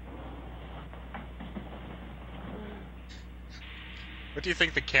 Candy. What do you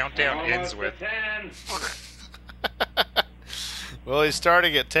think the countdown ends with? 10. Well, he's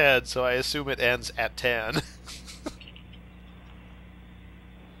starting at 10, so I assume it ends at 10. 10.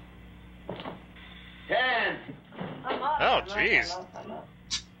 Oh, jeez.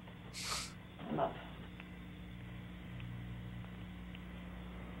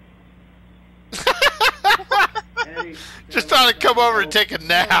 Just thought I'd come over and take a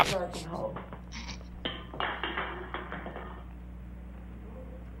nap.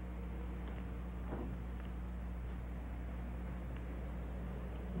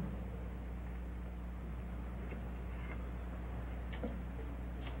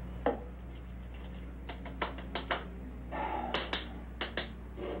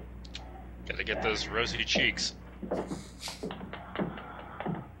 Gotta get those rosy cheeks.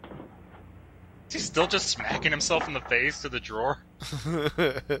 Is he still just smacking himself in the face to the drawer?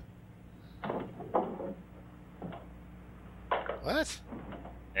 What?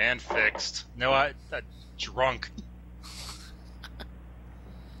 And fixed. No, I drunk.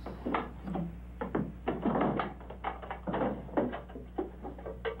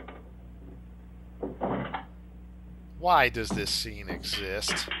 Why does this scene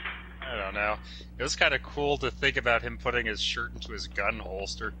exist? I don't know. It was kind of cool to think about him putting his shirt into his gun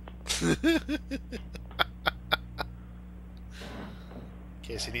holster. In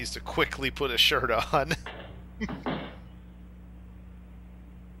case he needs to quickly put a shirt on.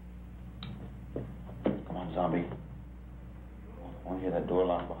 Come on, zombie. I want to hear that door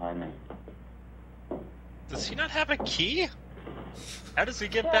lock behind me. Does he not have a key? How does he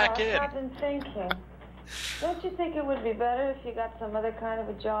get back in? I've been thinking. Don't you think it would be better if you got some other kind of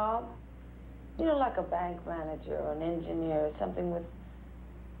a job? You know, like a bank manager or an engineer or something with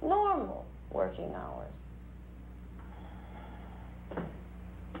normal working hours.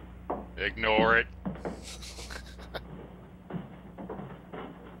 Ignore it.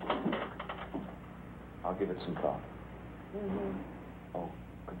 I'll give it some thought. Mm-hmm. Oh,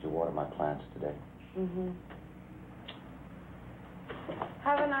 could you water my plants today? Mm-hmm.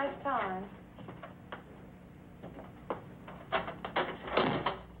 Have a nice time.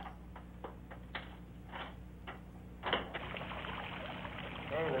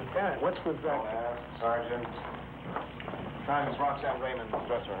 Hey, Lieutenant, what's with that? Sergeant. Time is Roxanne Raymond's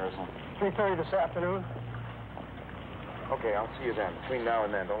dress rehearsal. 3:30 this afternoon. Okay, I'll see you then. Between now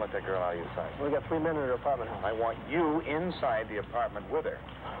and then, don't let that girl out of your sight. We got 3 men in her apartment house. I want you inside the apartment with her.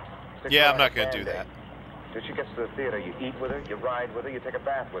 Stick Yeah, to I'm not her going to do Band-Aid. that. Till she gets to the theater, you eat with her, you ride with her, you take a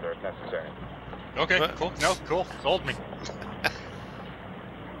bath with her if necessary. Okay, cool. No, cool. Sold me.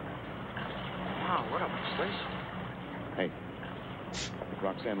 Wow, what a place. Hey, if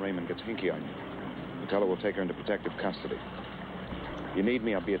Roxanne Raymond gets hinky on you, you tell her we'll take her into protective custody. If you need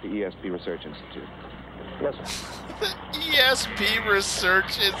me, I'll be at the ESP Research Institute. Yes, sir. The ESP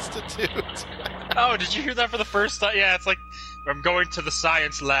Research Institute. Oh, did you hear that for the first time? Yeah, it's like I'm going to the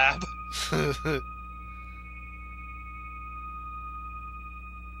science lab.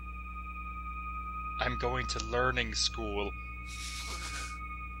 I'm going to learning school.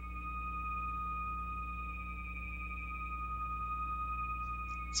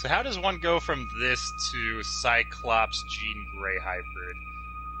 So how does one go from this to Cyclops Jean Grey hybrid?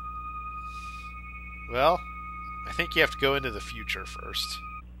 Well, I think you have to go into the future first.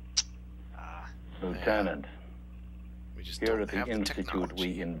 Lieutenant, We just here don't at the have the Institute,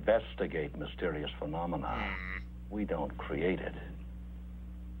 technology. we investigate mysterious phenomena. We don't create it.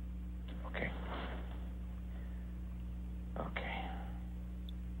 Okay. Okay.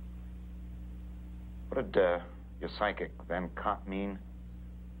 What did your psychic, Van Cott, mean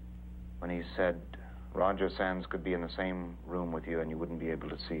when he said Roger Sands could be in the same room with you and you wouldn't be able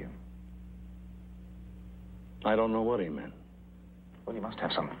to see him? I don't know what he meant. Well, you must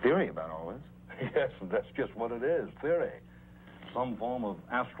have some theory about all this. Yes, that's just what it is, theory. Some form of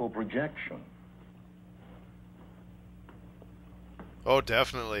astral projection. Oh,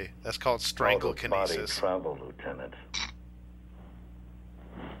 definitely. That's called Out-of-body stranglekinesis. travel, Lieutenant.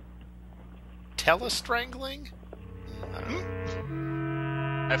 Telestrangling?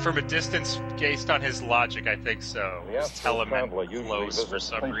 From a distance, based on his logic, I think so. The astral traveler usually close visits for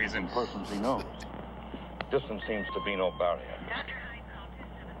some places reason. and persons he knows. Distance seems to be no barrier.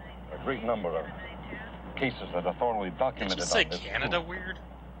 A great number of cases that are thoroughly documented Did you say on this Canada tour. weird?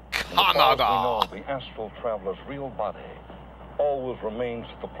 And as far as we know, the astral traveler's real body always remains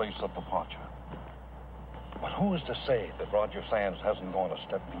at the place of departure. But who is to say that Roger Sands hasn't gone a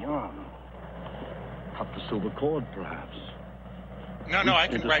step beyond? Cut the silver cord, perhaps. No, I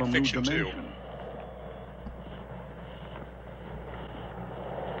can Into write some new fiction too. dimension.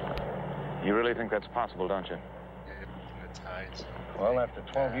 You really think that's possible, don't you? Well, after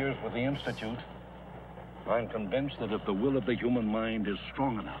 12 years with the Institute, I'm convinced that if the will of the human mind is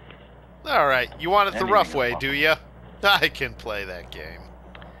strong enough... All right, you want it the Anything rough is way, possible. do you? I can play that game.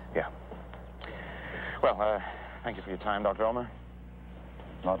 Yeah. Well, thank you for your time, Dr. Ulmer.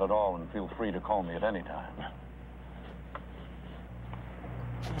 Not at all, and feel free to call me at any time.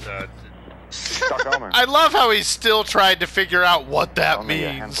 Dr. Ulmer. I love how he's still trying to figure out what that Only a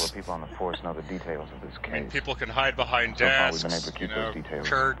handful means. of people on the force know the details of this case. I mean, people can hide behind So far, desks, we've been able to keep those details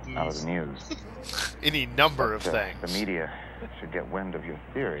curtains. out of the news. Any number of But, things. The media should get wind of your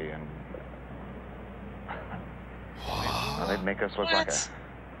theory, and well, they'd make us look like a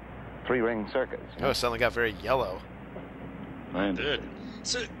three-ring circus. You know? Oh, it suddenly got very yellow. Dude.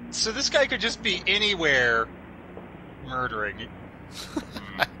 So this guy could just be anywhere murdering.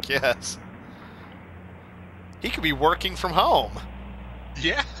 I guess. He could be working from home.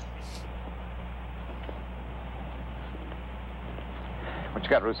 Yeah. What you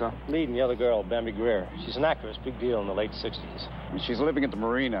got, Russo? Leading the other girl, Bambi Greer. She's an actress, big deal in the late 60s. She's living at the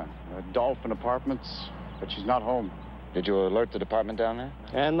marina, Dolphin Apartments, but she's not home. Did you alert the department down there?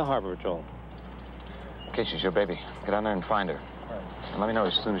 And the Harbor Patrol. Okay, she's your baby. Get down there and find her. And let me know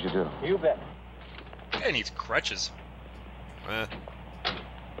as soon as you do. You bet. Guy needs crutches.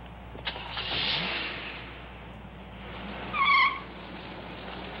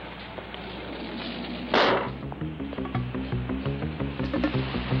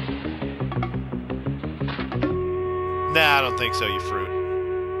 Nah, I don't think so, you fruit.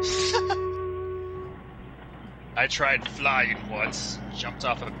 I tried flying once, jumped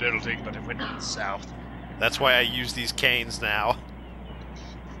off a building, but it went south. That's why I use these canes now.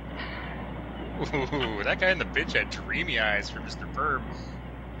 Ooh, that guy in the bitch had dreamy eyes for Mr. Perm.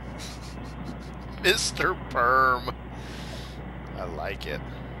 Mr. Perm. I like it.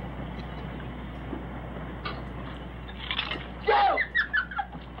 Joe!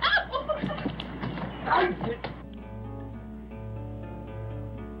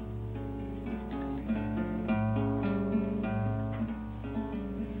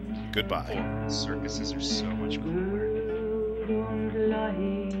 Goodbye. Circuses are so much cooler. Don't lie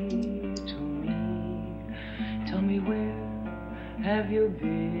to me. Tell me where have you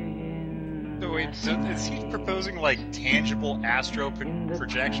been? So wait, so is he proposing like tangible astro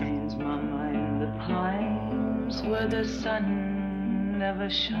projection? The pines where the sun never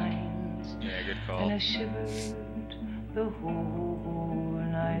shines. Yeah, good call. And I shivered the whole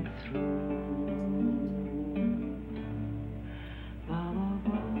night through.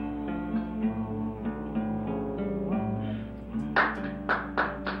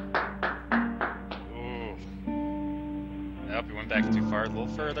 Nope, he went back too far, a little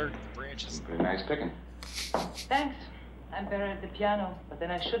further. The branches. Pretty nice picking. Thanks. I'm better at the piano, but then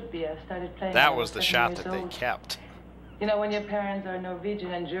I should be. I started playing. That when I was the 7 shot years that they old. kept. You know, when your parents are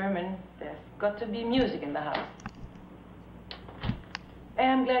Norwegian and German, there's got to be music in the house. Hey,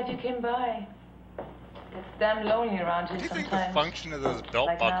 I'm glad you came by. It's damn lonely around here What do you think sometimes. the function of those belt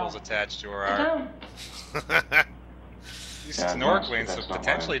Like buckles now. attached to her Sit are? down. He's Yeah, snorkeling, that's so not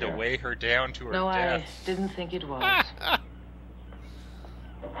potentially why to I'm weigh her down to her No, death. I didn't think it was.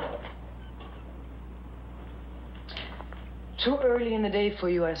 Too early in the day for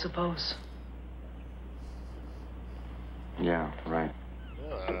you, I suppose. Yeah, right.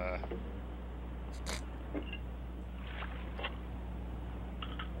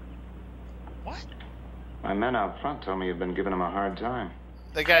 What? My men out front told me you've been giving him a hard time.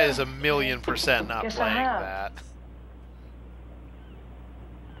 The guy is 1,000,000% not Guess I playing have. that.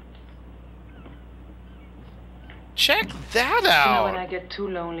 Check that You know, when I out. get too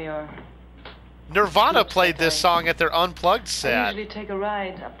lonely or Nirvana played this song at their Unplugged I set. usually take a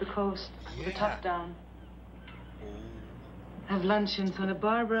ride up the coast with the top down. Have lunch in Santa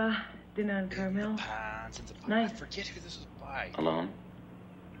Barbara, dinner in Carmel. Nice. I forget who this was by. Alone?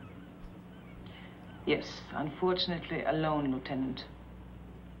 Yes, unfortunately alone, Lieutenant.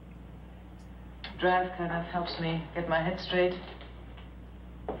 Drive kind of helps me get my head straight.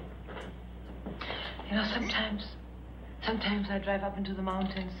 You know, sometimes Sometimes I drive up into the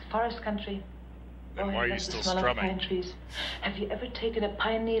mountains, forest country. Then why are you still the smell of strumming? pine trees. Have you ever taken a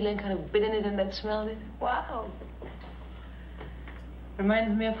pine needle and kind of bit in it and then smelled it? Wow.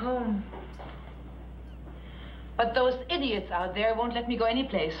 Reminds me of home. But those idiots out there won't let me go any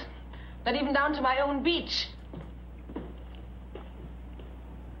place. Not even down to my own beach.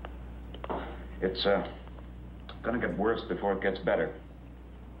 It's, gonna get worse before it gets better.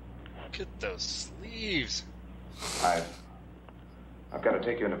 Look at those sleeves. I've got to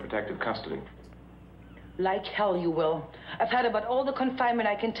take you into protective custody. Like hell you will. I've had about all the confinement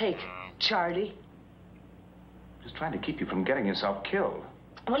I can take, Charlie. Just trying to keep you from getting yourself killed.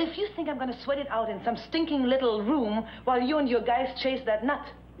 Well, if you think I'm going to sweat it out in some stinking little room while you and your guys chase that nut,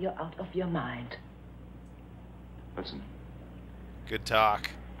 you're out of your mind. Listen, Good talk.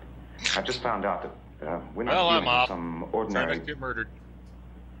 I just found out that we're not Well, I'm dealing with off. some Trying ordinary... to get murdered.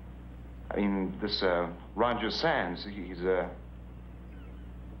 I mean, this Roger Sands, he's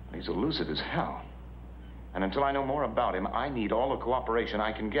elusive as hell. And until I know more about him, I need all the cooperation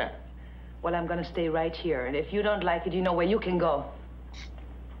I can get. Well, I'm going to stay right here, and if you don't like it, you know where you can go.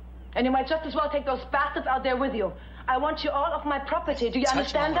 And you might just as well take those bastards out there with you. I want you all off my property. Do you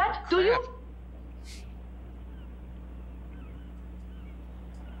understand that? Do you?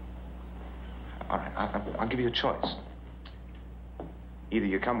 All right, I'll give you a choice. Either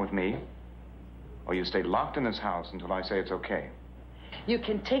you come with me, or you stay locked in this house until I say it's okay. You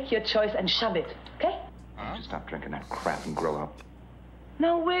can take your choice and shove it, okay? Just stop drinking that crap and grow up.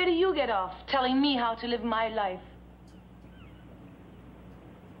 Now, where do you get off telling me how to live my life?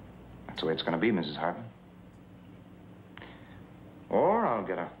 That's the way it's going to be, Mrs. Hartman. Or I'll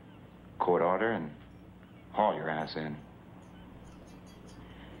get a court order and haul your ass in.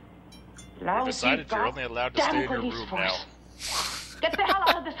 You decided you're only allowed to stay in your room now. Get the hell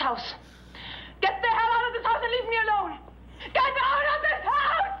out of this house! Get the hell out of this house and leave me alone! Get out of this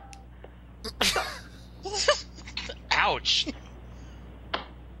house! Ouch!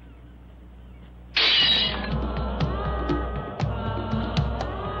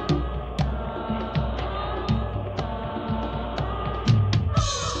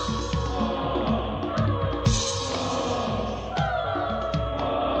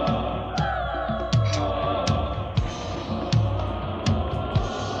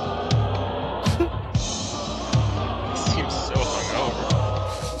 Seems so hungover.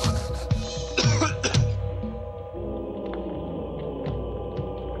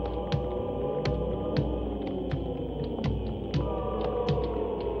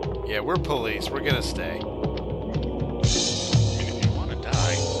 Yeah, we're police. We're gonna stay. If you want to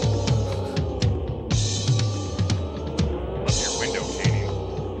die. Unless you're window cleaning.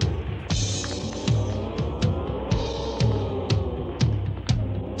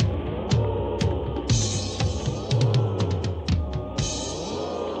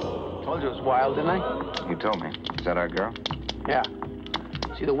 Told you it was wild, didn't I? You told me. Is that our girl? Yeah.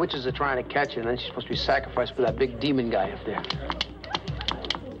 See, the witches are trying to catch her, and then she's supposed to be sacrificed for that big demon guy up there.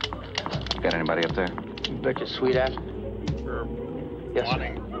 Got anybody up there? You bet your sweet ass. For Yes, sir.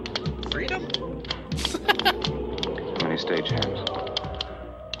 wanting freedom? How many stagehands?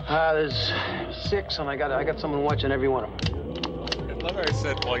 There's 6, and I got someone watching every one of them. I love how I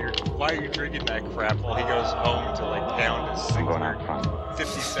said, why are you drinking that crap while he goes home to like pound his I'm going out front.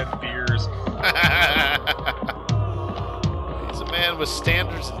 50-cent beers. He's a man with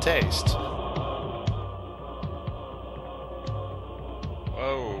standards and taste.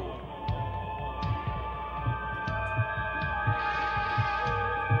 Whoa.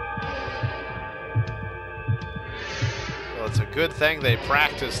 Well, it's a good thing they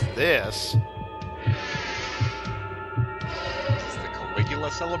practiced this. Is this the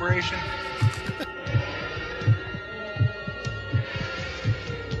Caligula celebration?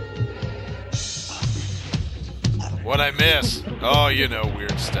 What I miss? Oh, you know,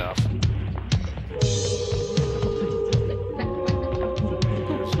 weird stuff.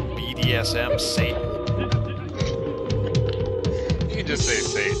 BDSM Satan. You can just say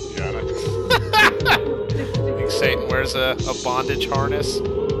Satan, Jonah. Think Satan wears a bondage harness?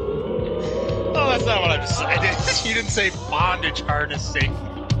 Oh, that's not what I'm saying. You didn't say bondage harness, Satan.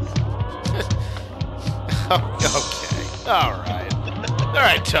 Okay. Alright.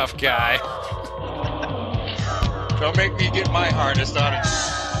 Alright, tough guy. Don't make me get my harness on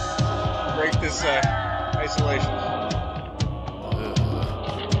and break this isolation.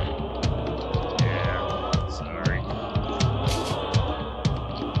 Yeah, sorry.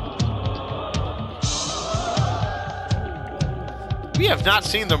 We have not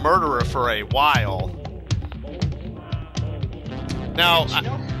seen the murderer for a while. Now,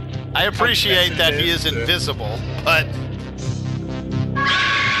 I appreciate that he is invisible, but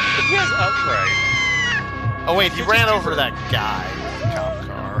Right. Oh wait, he ran over that guy with the cop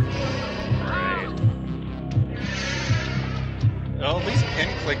car. Right. Well, at least pin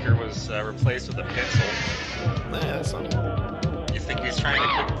clicker was replaced with a pencil. Yeah, that's something. You think he's trying to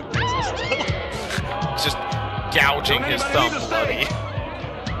click the pencil still? He's just gouging his thumb bloody.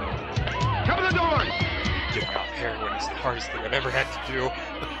 Cover the door! Giving off heroin is the hardest thing I've ever had to do.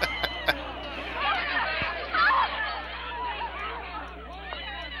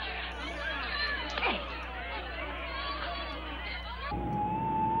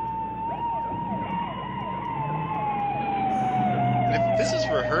 And if this is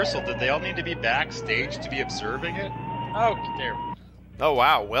rehearsal, did they all need to be backstage to be observing it? Oh, there. Oh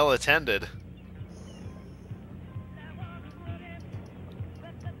wow, well attended.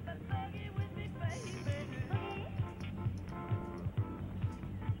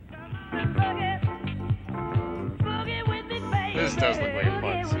 This does look like a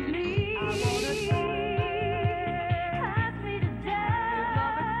fun scene.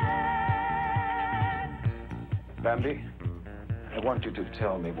 Bambi, I want you to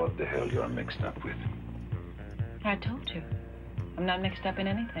tell me what the hell you're mixed up with. I told you. I'm not mixed up in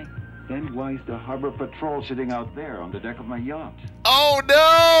anything. Then why is the harbor patrol sitting out there on the deck of my yacht? Oh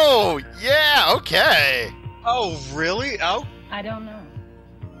no! Yeah, okay. Oh, really? Oh? I don't know.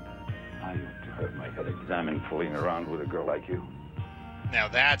 I ought to have my head examined fooling around with a girl like you. Now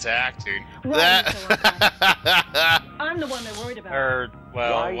that's acting. I'm the one they're worried about.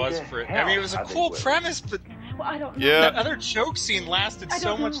 Well, it was for... I mean, it was a cool premise, but... Well, I don't know. Yeah. That other choke scene lasted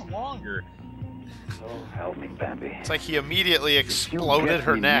so much longer. Oh, help me, Bambi. It's like he immediately exploded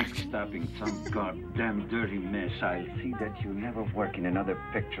her neck. Stop in some goddamn dirty mess, I'll see that you never work in another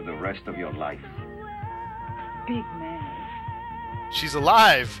picture the rest of your life. Big man. She's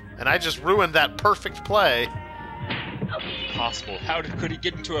alive, and I just ruined that perfect play. Impossible. How could he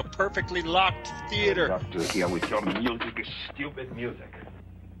get into a perfectly locked theater? Doctor, here with your music is stupid music.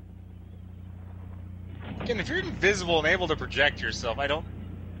 Again, if you're invisible and able to project yourself, I don't...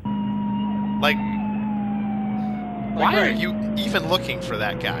 Like, why right. are you even looking for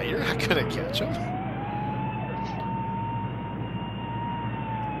that guy? You're not gonna catch him.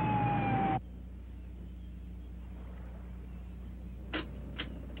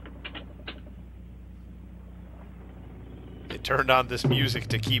 They turned on this music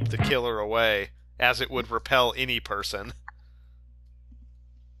to keep the killer away, as it would repel any person.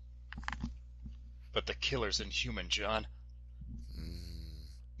 But the killer's inhuman, John.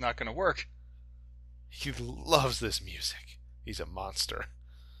 Not gonna work. He loves this music. He's a monster.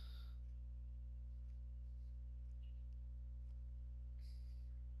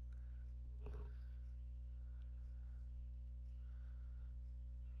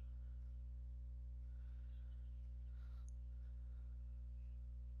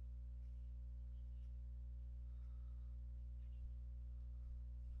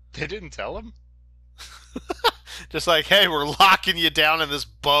 They didn't tell him? Just like, hey, we're locking you down in this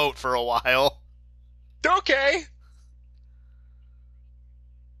boat for a while. Okay.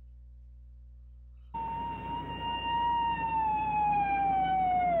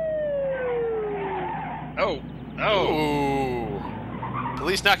 Oh. Ooh.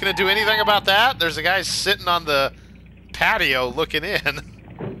 Police not going to do anything about that? There's a guy sitting on the patio looking in.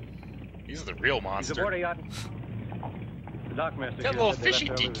 He's the real monster. He's aboard a yacht. The dockmaster Got little fishy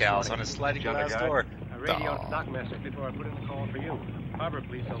decals on his sliding glass door. I radioed the dockmaster before I put in the call for you. Harbor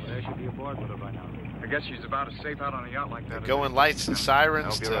police over there should be aboard with her by now. I guess she's about as safe out on a yacht like that. Going lights and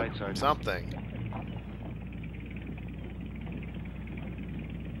sirens I'll be to right, Sergeant. something.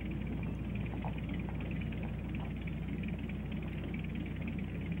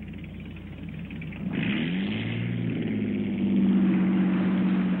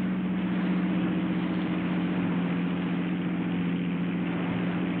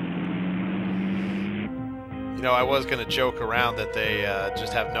 You know, I was going to joke around that they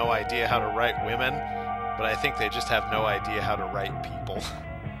just have no idea how to write women, but I think they just have no idea how to write people.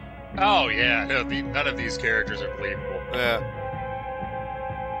 Oh, yeah. No, none of these characters are believable. Yeah.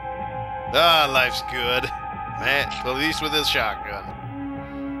 Ah, life's good. Man, police with his shotgun.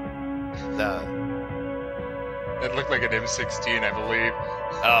 It looked like an M16, I believe.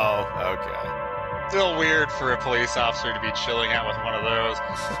 Oh, okay. Still weird for a police officer to be chilling out with one of those.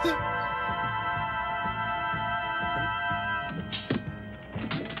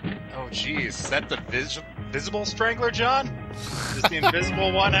 Oh, geez. Is that the visible Strangler, John? Does the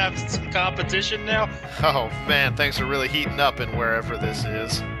invisible one have some competition now? Oh, man, things are really heating up in wherever this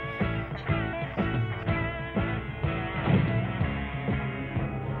is.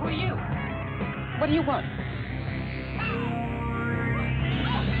 Who are you? What do you want?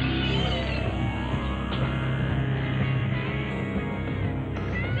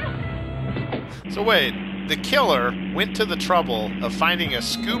 So wait, the killer went to the trouble of finding a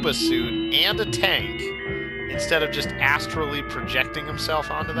scuba suit and a tank instead of just astrally projecting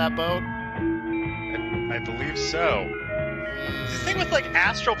himself onto that boat? I believe so. The thing with, like,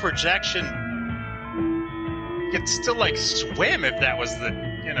 astral projection, you could still, like, swim if that was the,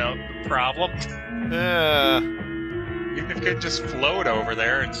 the problem. Even if you could just float over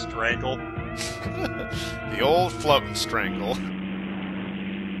there and strangle. The old float and strangle.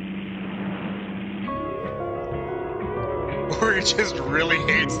 Or he just really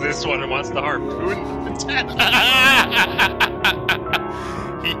hates this one and wants to harpoon the tent.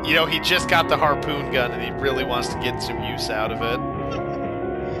 He just got the harpoon gun and he really wants to get some use out of it.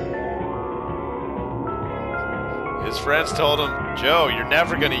 His friends told him, Joe, you're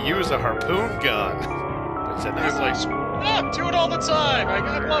never going to use a harpoon gun. But he said, no. He's like, I do it all the time.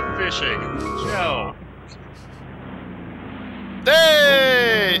 I love fishing. Joe.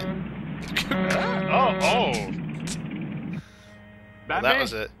 Hey! Oh. Well, that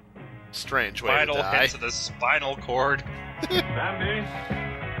was a strange way Final to die. hit to the spinal cord. Bambi?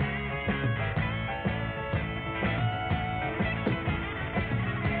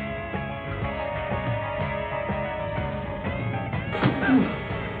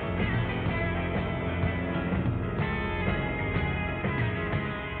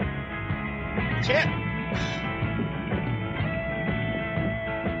 Can't.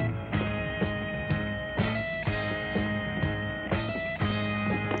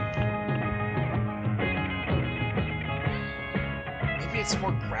 Maybe it's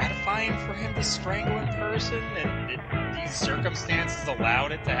more gratifying for him to strangle in person, and these circumstances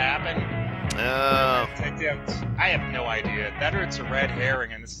allowed it to happen. I have no idea. That or it's a red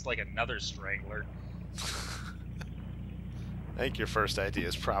herring, and this is like another Strangler. I think your first idea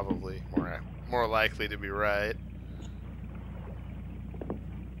is probably more likely to be right.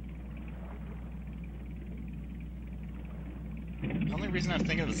 The only reason I'm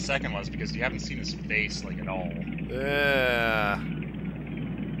thinking of the second one is because you haven't seen his face, like, at all. Yeah.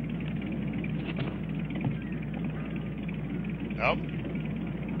 Nope.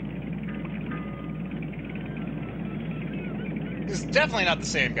 This is definitely not the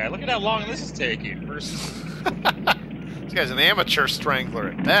same guy. Look at how long this is taking versus... This guy's an amateur strangler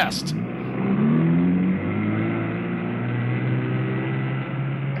at best.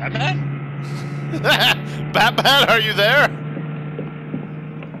 Batman? Batman, are you there?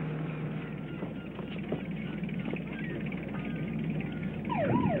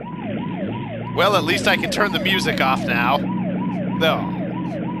 Well, at least I can turn the music off now. No.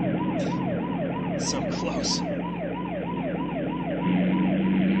 So close.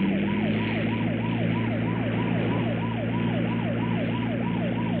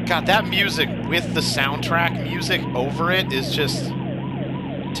 God, that music with the soundtrack music over it is just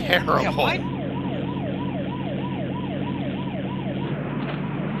terrible. Yeah, why?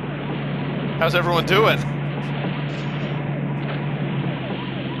 How's everyone doing?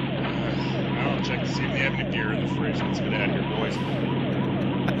 I'll check to see if they have any beer in the fridge. Let's get out of here, boys.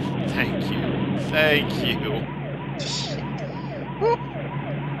 Thank you. Thank you.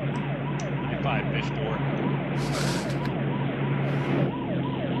 High five, fish door.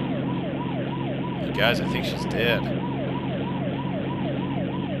 Guys, I think she's dead.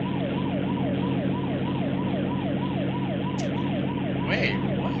 Wait,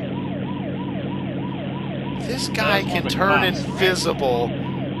 what? This guy can turn invisible.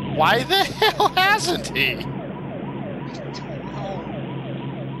 Why the hell hasn't he? I don't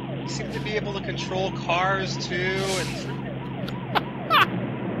know. He seemed to be able to control cars, too, and...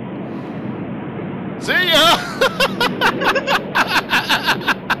 See ya!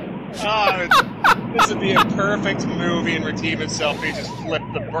 Oh, this would be a perfect movie and redeem itself if he just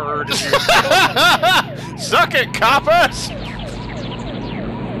flipped the bird. Suck it, coppers!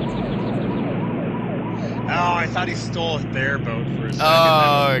 Oh, I thought he stole their boat for a second.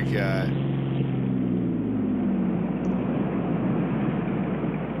 Oh, okay.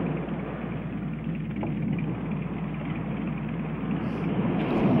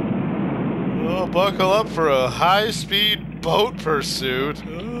 Oh, buckle up for a high-speed boat pursuit.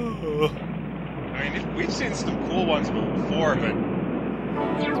 Oh. I mean, we've seen some cool ones before, but...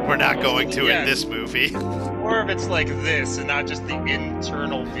 We're not going to in this movie. Or if it's like this, and not just the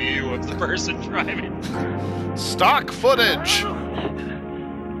internal view of the person driving. Stock footage!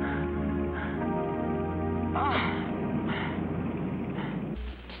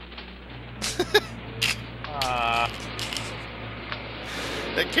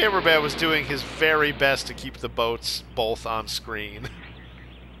 That cameraman was doing his very best to keep the boats both on screen.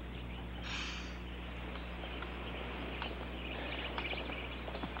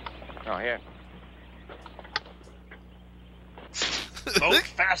 Oh, here. Vote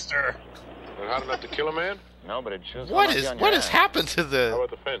faster. Not hot enough to kill a man? No, but it shows. What has happened to How the about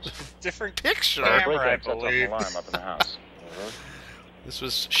the fence? Different picture? camera, I Sets off an believe. alarm up in the house. This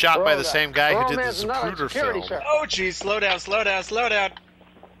was shot by the same guy who did the Zapruder film. Oh, geez, slow down.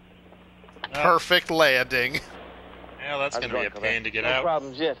 Perfect landing. Yeah, that's going to be a pain to get out.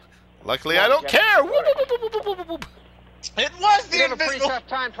 problems yet. Luckily, I don't care. Whoop, whoop, whoop, whoop, whoop, whoop. It was the You have a pretty invisible... tough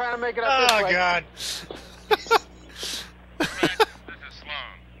time trying to make it up this Oh, way. God. This is Sloan.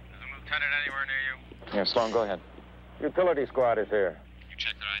 Is the lieutenant anywhere near you? Yeah, Sloan, go ahead. Utility squad is here. You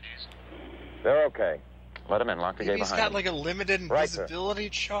check their IDs. They're okay. Let him in. Lock the gate He's behind got him. like a limited Right, sir. invisibility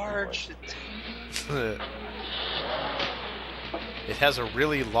charge. It has a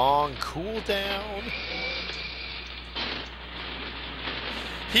really long cooldown.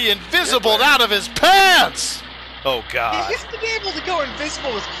 He invisibled out of his pants! Oh, God. He's been able to go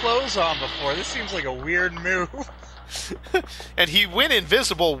invisible with clothes on before. This seems like a weird move. And he went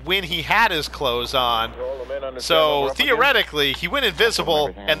invisible when he had his clothes on. All the men understand what So, we're up theoretically, he went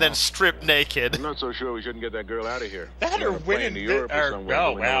invisible and then stripped naked. I'm not so sure we shouldn't get that girl out of here. That or win to Europe or somewhere.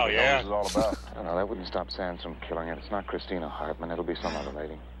 Oh, so we know wow, what the hell yeah. this is all about. No, no, that wouldn't stop Sands from killing it. It's not Christina Hartman. It'll be some other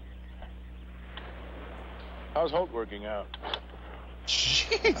lady. How's Holt working out?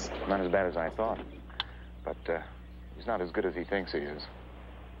 Jeez. Not as bad as I thought. But he's not as good as he thinks he is.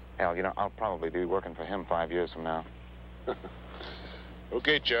 Hell, you know, I'll probably be working for him 5 years from now.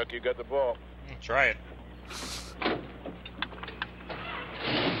 Okay, Chuck, you got the ball. Try it.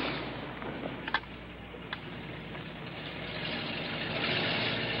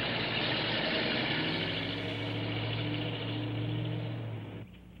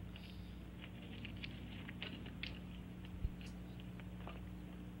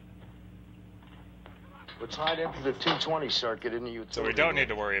 We're tied into the 220 circuit in the utility. So we don't need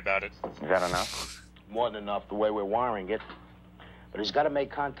to worry about it. Is that enough? More than enough the way we're wiring it. But he's got to make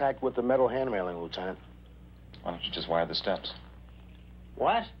contact with the metal hand railing, Lieutenant. Why don't you just wire the steps?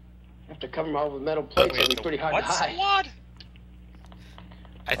 What? Have to cover them all with metal plates. It'll be pretty hard to hide. Squad?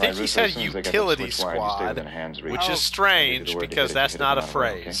 I think he said utility squad, which is strange because that's not a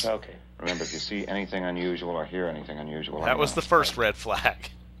phrase. Okay. Remember, if you see anything unusual or hear anything unusual... That was the first red flag.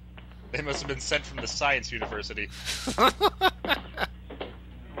 They must have been sent from the science university.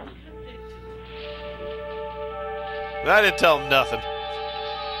 I didn't tell him nothing.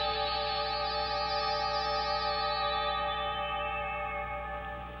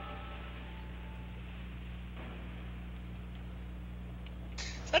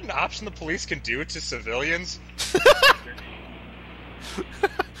 Is that an option the police can do to civilians?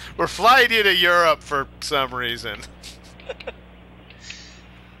 We're flying you to Europe for some reason.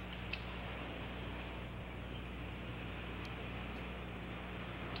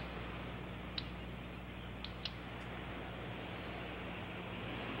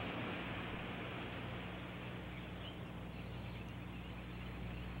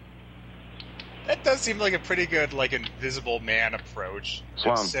 That does seem like a pretty good, like, invisible man approach.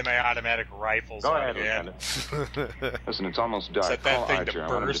 Sloan. Semi-automatic rifles Go on ahead, hand. Lieutenant. Listen, it's almost dark. Set that Call thing Archer. to I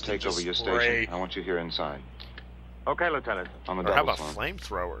want him to burst take and over your just spray. station. I want you here inside. Okay, Lieutenant. On the Or double, how about Sloan.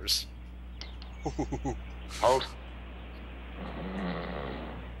 flamethrowers? Holt.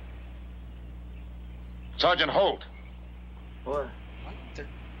 Sergeant Holt. What?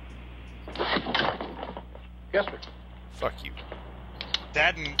 Yes, sir. Fuck you.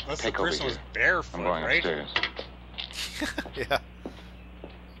 That unless the Take over person was here. barefoot, I'm going right? upstairs. Yeah.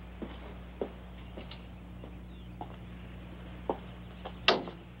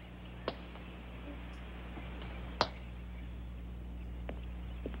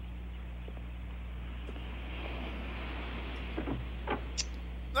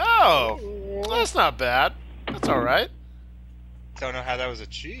 Oh, that's not bad. That's all right. Don't know how that was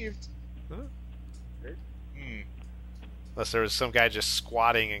achieved. Unless there was some guy just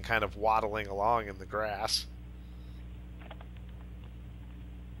squatting and kind of waddling along in the grass.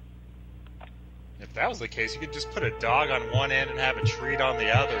 If that was the case, you could just put a dog on one end and have a treat on the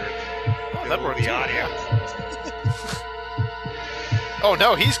other. Oh, And that'd build work the too, audio. Oh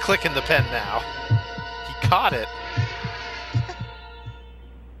no, he's clicking the pen now. He caught it.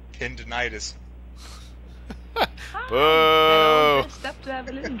 Tendinitis. Boo! Dressed up to have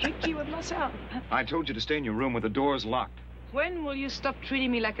a little drinky with myself. I told you to stay in your room with the doors locked. When will you stop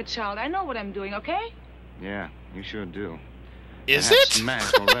treating me like a child? I know what I'm doing, okay? Yeah, you sure do. Is You have it?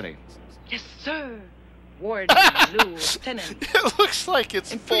 smashed already. Yes, sir. Warden, Lieutenant. It looks like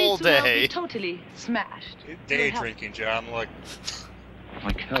it's And full pretty soon I'll day. be totally smashed. Day You'll help. drinking, John. Look.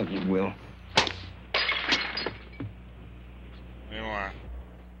 Like hell you will. You are.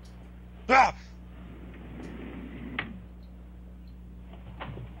 Ah!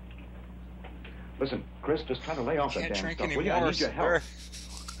 Listen, Chris, just try to lay off that Can't damn drink stuff, will you? I anymore, need your help.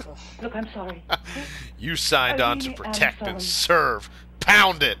 Look, I'm sorry. You signed I on to really am protect and sorry. serve.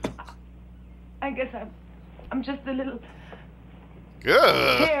 Pound it. I guess I'm just a little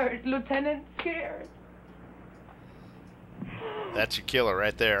Good. scared, Lieutenant, scared. That's your killer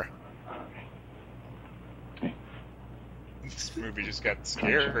right there. This movie just got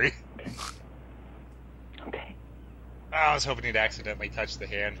scary. Okay. Oh, I was hoping he'd accidentally touch the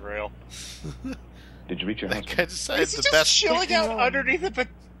handrail. Did you reach your husband? Is he just chilling out underneath it? But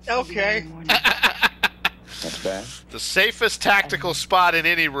okay. That's bad. The safest tactical spot in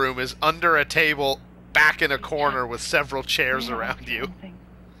any room is under a table, back in a corner with several chairs around you.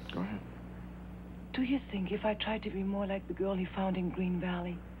 Go ahead. Do you think if I tried to be more like the girl he found in Green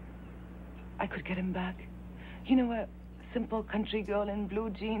Valley, I could get him back? You know, a simple country girl in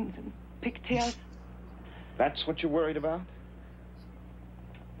blue jeans and pigtails? That's what you're worried about?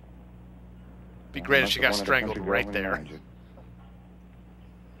 Be great if she got strangled right there.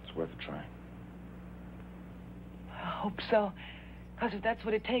 It's worth a try. I hope so. Because if that's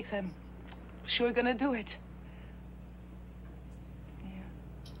what it takes, I'm sure gonna do it. Yeah.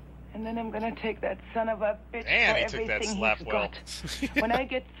 And then I'm gonna take that son of a bitch Man, for he took that everything slap he's well. got. When I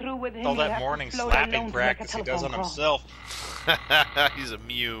get through with him, All he'll that have to morning float slapping alone to make a practice he does on telephone call. himself. He's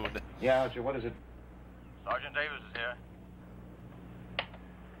immune. Yeah, Archer, what is it? Sergeant Davis is here.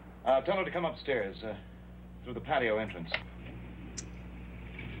 Tell her to come upstairs, through the patio entrance.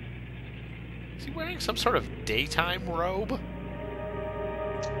 Is he wearing some sort of daytime robe?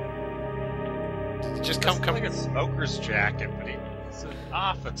 Just come like a smoker's jacket, but he's an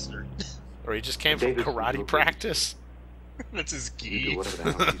officer. Or he just came from Davis, karate practice. That's his You gi. do whatever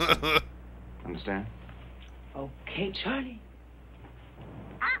the hell she says. Understand? Okay, Charlie.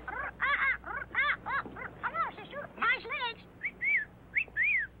 Hello, sister. Nice legs.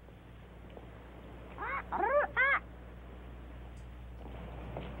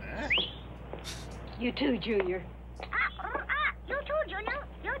 You too, Junior. You too, Junior.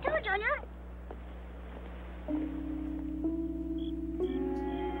 You too, Junior.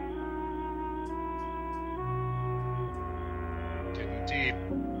 Getting deep.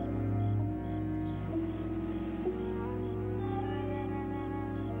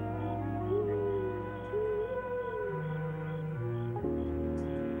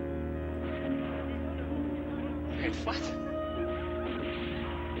 Wait, what?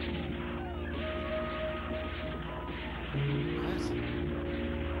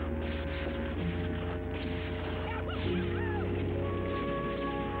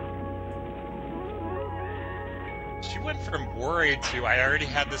 She went from worried to I already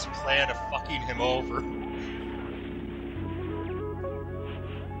had this plan of fucking him over.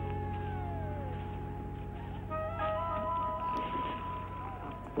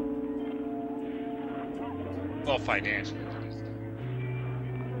 Well, financially.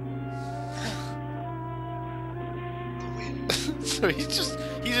 So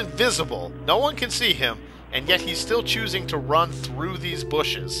he's invisible. No one can see him, and yet he's still choosing to run through these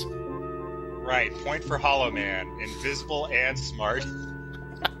bushes. Right, point for Hollow Man. Invisible and smart.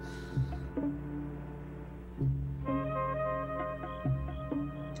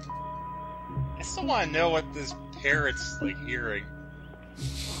 I still want to know what this parrot's like hearing.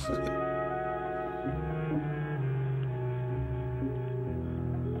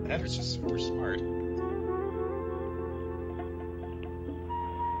 That is just super smart.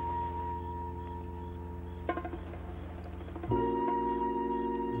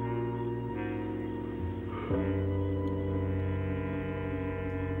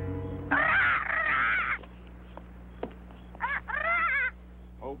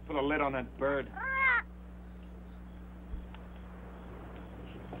 Oh, put a lid on that bird.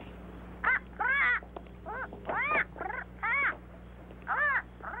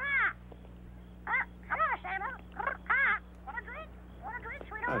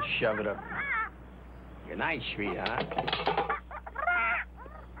 Oh, shove it up. Good night, sweetheart.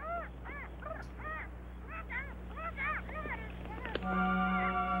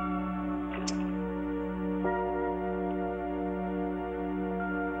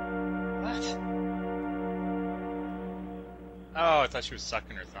 What? Oh, I thought she was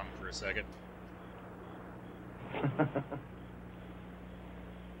sucking her thumb for a second.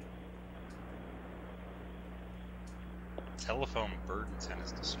 Telephone burdensome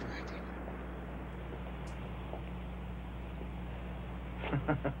is distracting.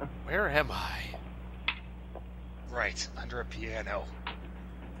 Where am I? Right, under a piano.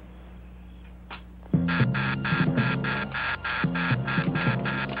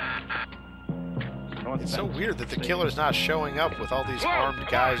 North It's so weird that the killer's not showing up with all these armed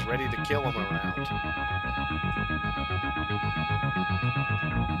guys ready to kill him around.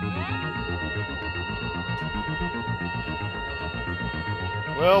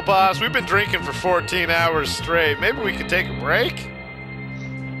 Well, boss, we've been drinking for 14 hours straight. Maybe we could take a break?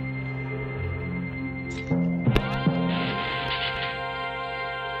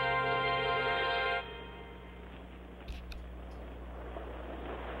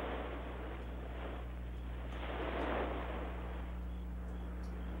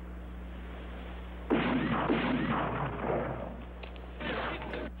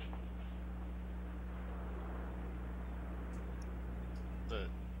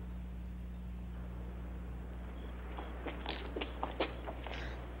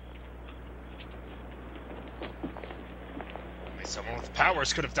 Someone with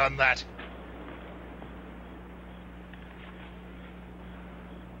powers could have done that.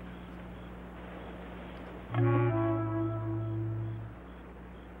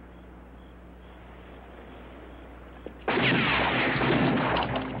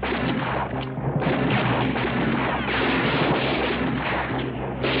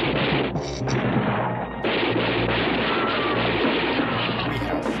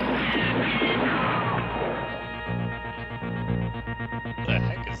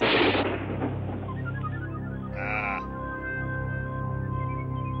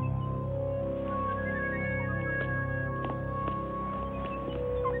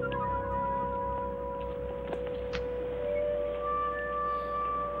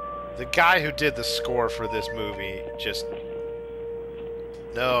 The guy who did the score for this movie just...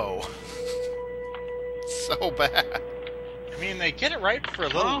 No. So bad. I mean, they get it right for a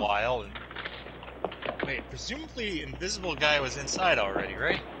little while. And... Wait, presumably Invisible Guy was inside already,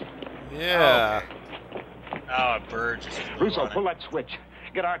 right? Yeah. Oh, okay. Oh, a bird just flew Russo, on it. pull that switch.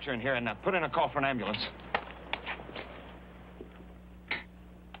 Get Archer in here and put in a call for an ambulance.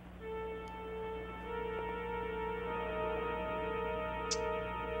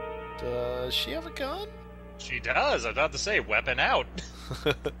 Does she have a gun? She does. I was about to say, weapon out.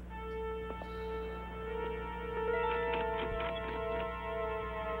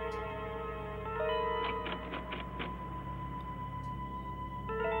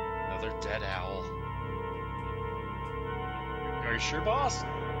 Another dead owl. Are you sure, boss?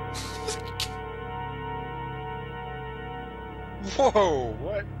 Whoa,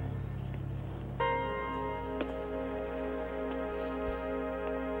 what?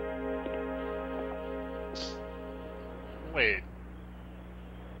 Wait.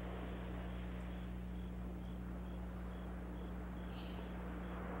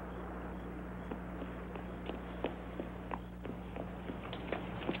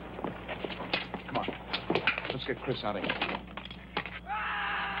 Come on. Let's get Chris out of here.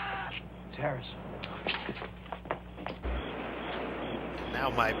 Terrace. Now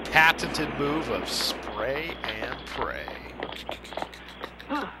my patented move of spray and pray.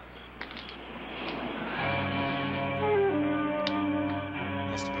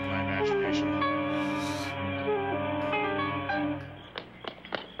 Must have been my imagination.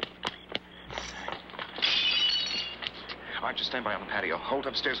 Archer, stand by on the patio. Hold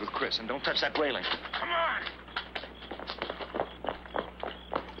upstairs with Chris and don't touch that railing. Come on!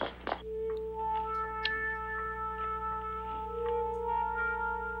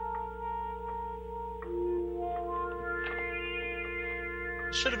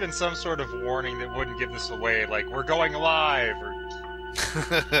 Should have been some sort of warning that wouldn't give this away, like, we're going live, or...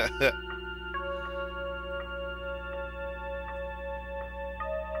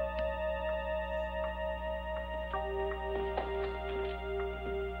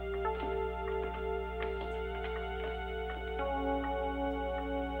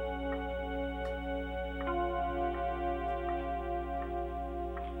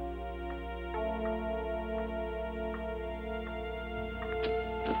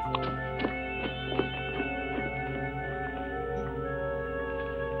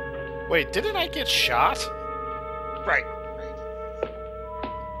 Wait, didn't I get shot? Right.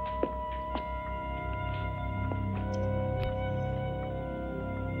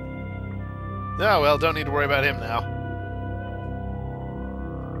 Oh, well, don't need to worry about him now.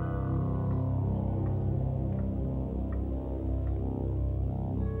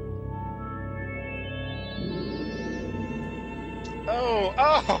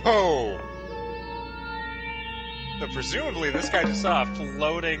 Oh! So presumably this guy just saw a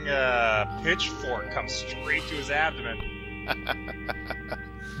floating pitchfork come straight to his abdomen.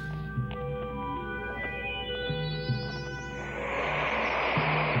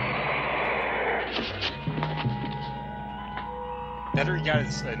 better he got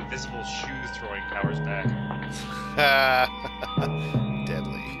his invisible shoe throwing powers back.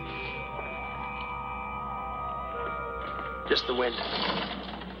 Deadly. Just the wind.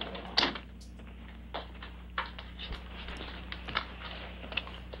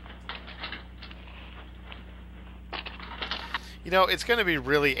 You know, it's going to be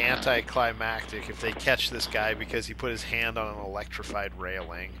really anticlimactic if they catch this guy because he put his hand on an electrified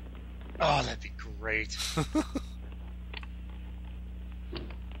railing. Oh, that'd be great.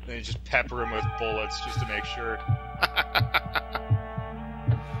 Then you just pepper him with bullets just to make sure.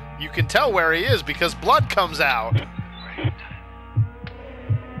 You can tell where he is because blood comes out.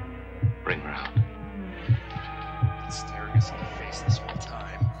 Bring her out. He's staring us in the face this whole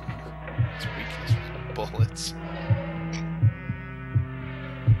time. It's weakness with bullets.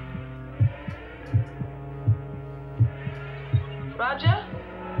 Roger?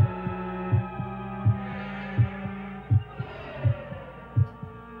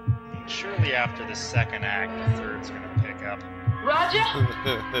 Surely after the second act, the third's gonna pick up. Roger?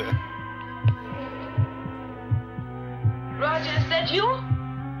 Roger, is that you?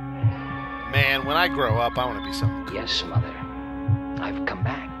 Man, when I grow up, I want to be something cool. Yes, Mother. I've come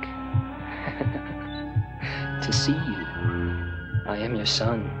back. To see you. I am your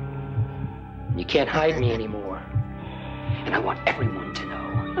son. You can't hide me anymore. And I want everyone to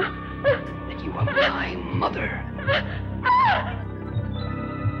know that you are my mother.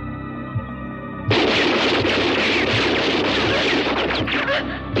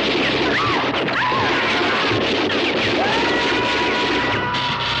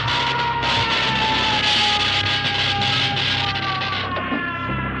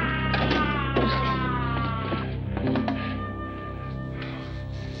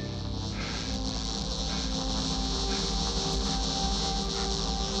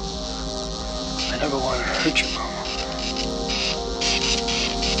 I never wanted to hurt you, Mama.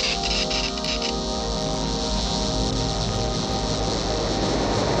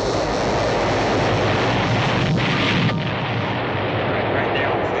 Right now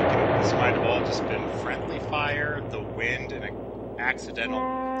I'm thinking this might have all just been friendly fire, the wind, and an accidental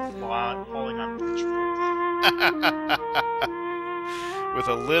falling on pitchforks. With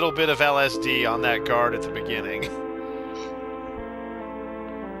a little bit of LSD on that guard at the beginning.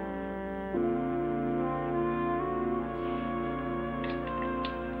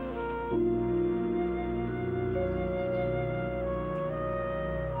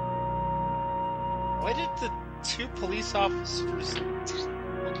 Why did the two police officers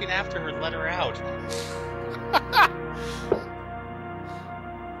looking after her let her out?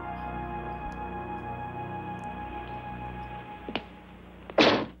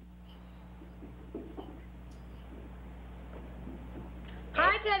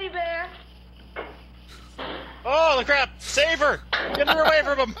 Hi, Teddy Bear. Oh, the crap! Save her! Get her away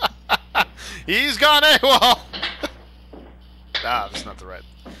from him! He's gone AWOL! Ah, that's not the right...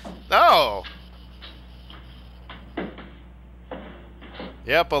 Oh!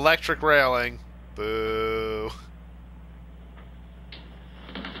 Yep, electric railing. Boo.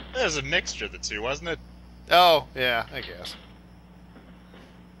 It was a mixture of the two, wasn't it? Oh, yeah, I guess.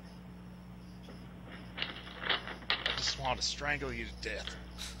 I just wanted to strangle you to death.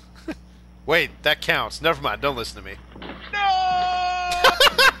 Wait, that counts. Never mind, don't listen to me. No!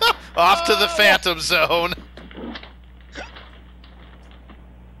 Off to the Phantom Zone.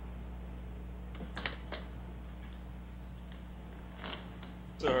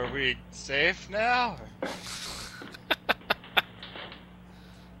 So are we safe now?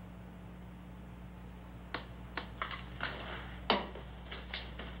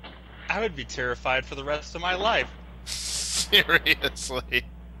 I would be terrified for the rest of my life. Seriously.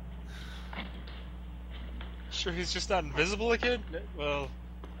 Sure he's just not invisible again? Well,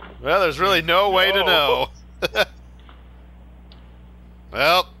 there's really no way to know.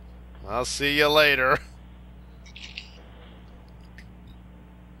 Well, I'll see you later.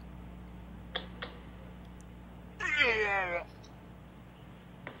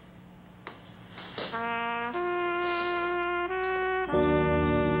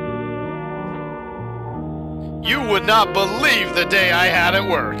 You would not believe the day I had at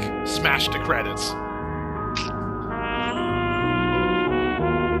work. Smash to credits.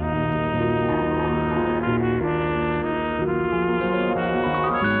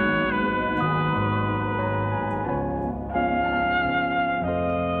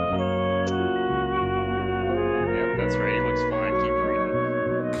 Yep, that's right. He looks fine. Keep reading.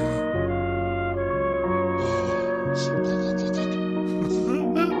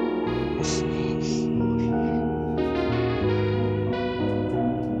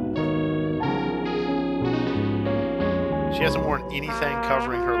 She hasn't worn anything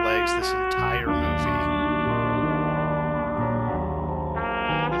covering her legs this entire movie.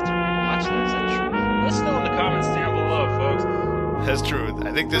 I'll have to rewatch that. Is that true? Let us know in the comments down below, folks. That's true.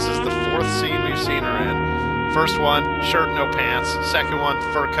 I think this is the 4th scene we've seen her in. First one, shirt, no pants. Second one,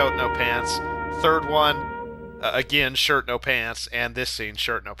 fur coat, no pants. Third one, again, shirt, no pants. And this scene,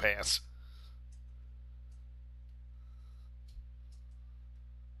 shirt, no pants.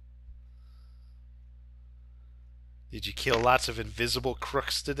 Did you kill lots of invisible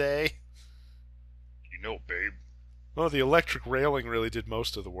crooks today? You know, babe. Well, the electric railing really did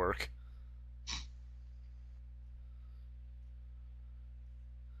most of the work.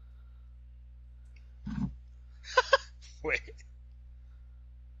 Wait.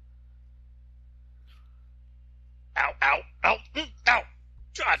 Ow, ow, ow, ow.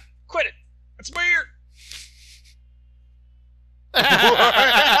 God, quit it. It's my ear.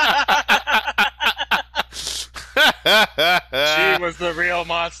 She was the real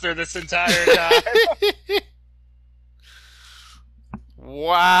monster this entire time.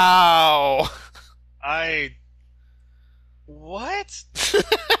 Wow. What?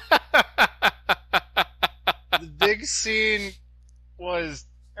 The big scene was,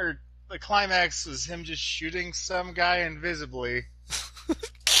 or the climax was him just shooting some guy invisibly.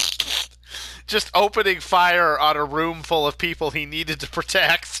 Just opening fire on a room full of people he needed to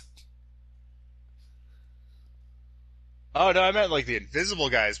protect. Oh no, I meant like the invisible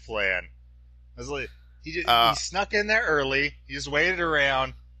guy's plan. I was like, he snuck in there early. He just waited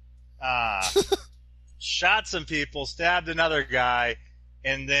around, shot some people, stabbed another guy,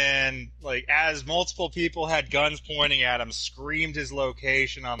 and then, like, as multiple people had guns pointing at him, screamed his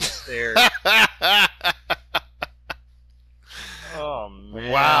location on the stairs. Oh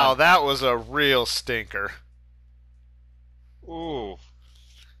man! Wow, that was a real stinker. Ooh.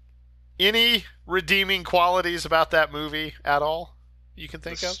 Any redeeming qualities about that movie at all you can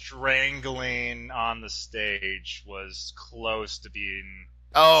think of? Strangling on the stage was close to being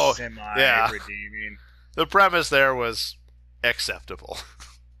semi-redeeming. Yeah. The premise there was acceptable.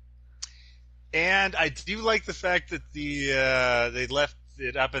 And I do like the fact that they left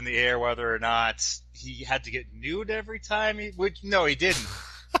it up in the air whether or not he had to get nude every time. He didn't.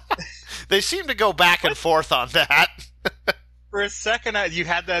 They seem to go back and forth on that. For a second, you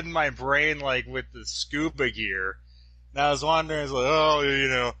had that in my brain, like with the scuba gear. And I was wondering, I was like,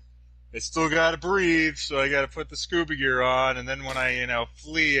 I still gotta breathe, so I gotta put the scuba gear on, and then when I,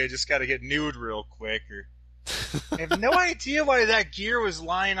 flee, I just gotta get nude real quick. I have no idea why that gear was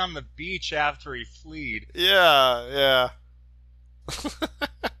lying on the beach after he fled. Yeah.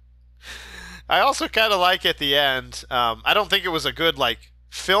 I also kind of like at the end, I don't think it was a good,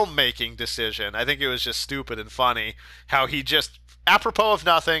 filmmaking decision. I think it was just stupid and funny how he just, apropos of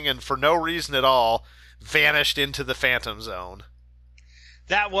nothing and for no reason at all, vanished into the Phantom Zone.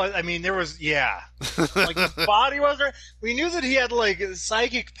 That was, there was, like his body wasn't. We knew that he had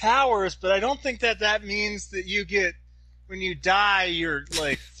psychic powers, but I don't think that means that you get, when you die, you're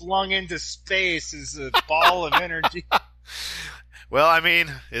flung into space as a ball of energy. Well,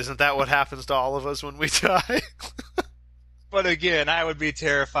 isn't that what happens to all of us when we die? But again, I would be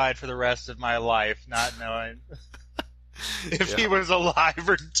terrified for the rest of my life, not knowing if he was alive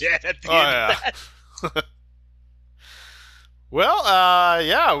or dead at the end of that.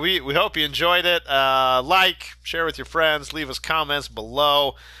 Well, we hope you enjoyed it. Share with your friends, leave us comments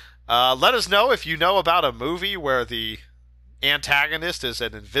below. Let us know if you know about a movie where the antagonist is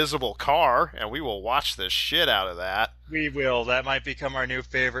an invisible car, and we will watch the shit out of that. We will. That might become our new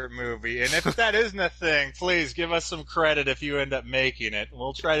favorite movie. And if that isn't a thing, please give us some credit if you end up making it.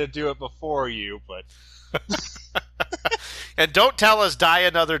 We'll try to do it before you, but... And don't tell us Die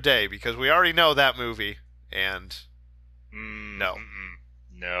Another Day, because we already know that movie, and... No.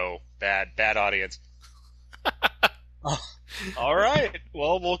 No. Bad audience. All right.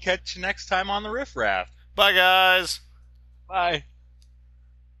 Well, we'll catch you next time on the Riff Raft. Bye, guys. Bye.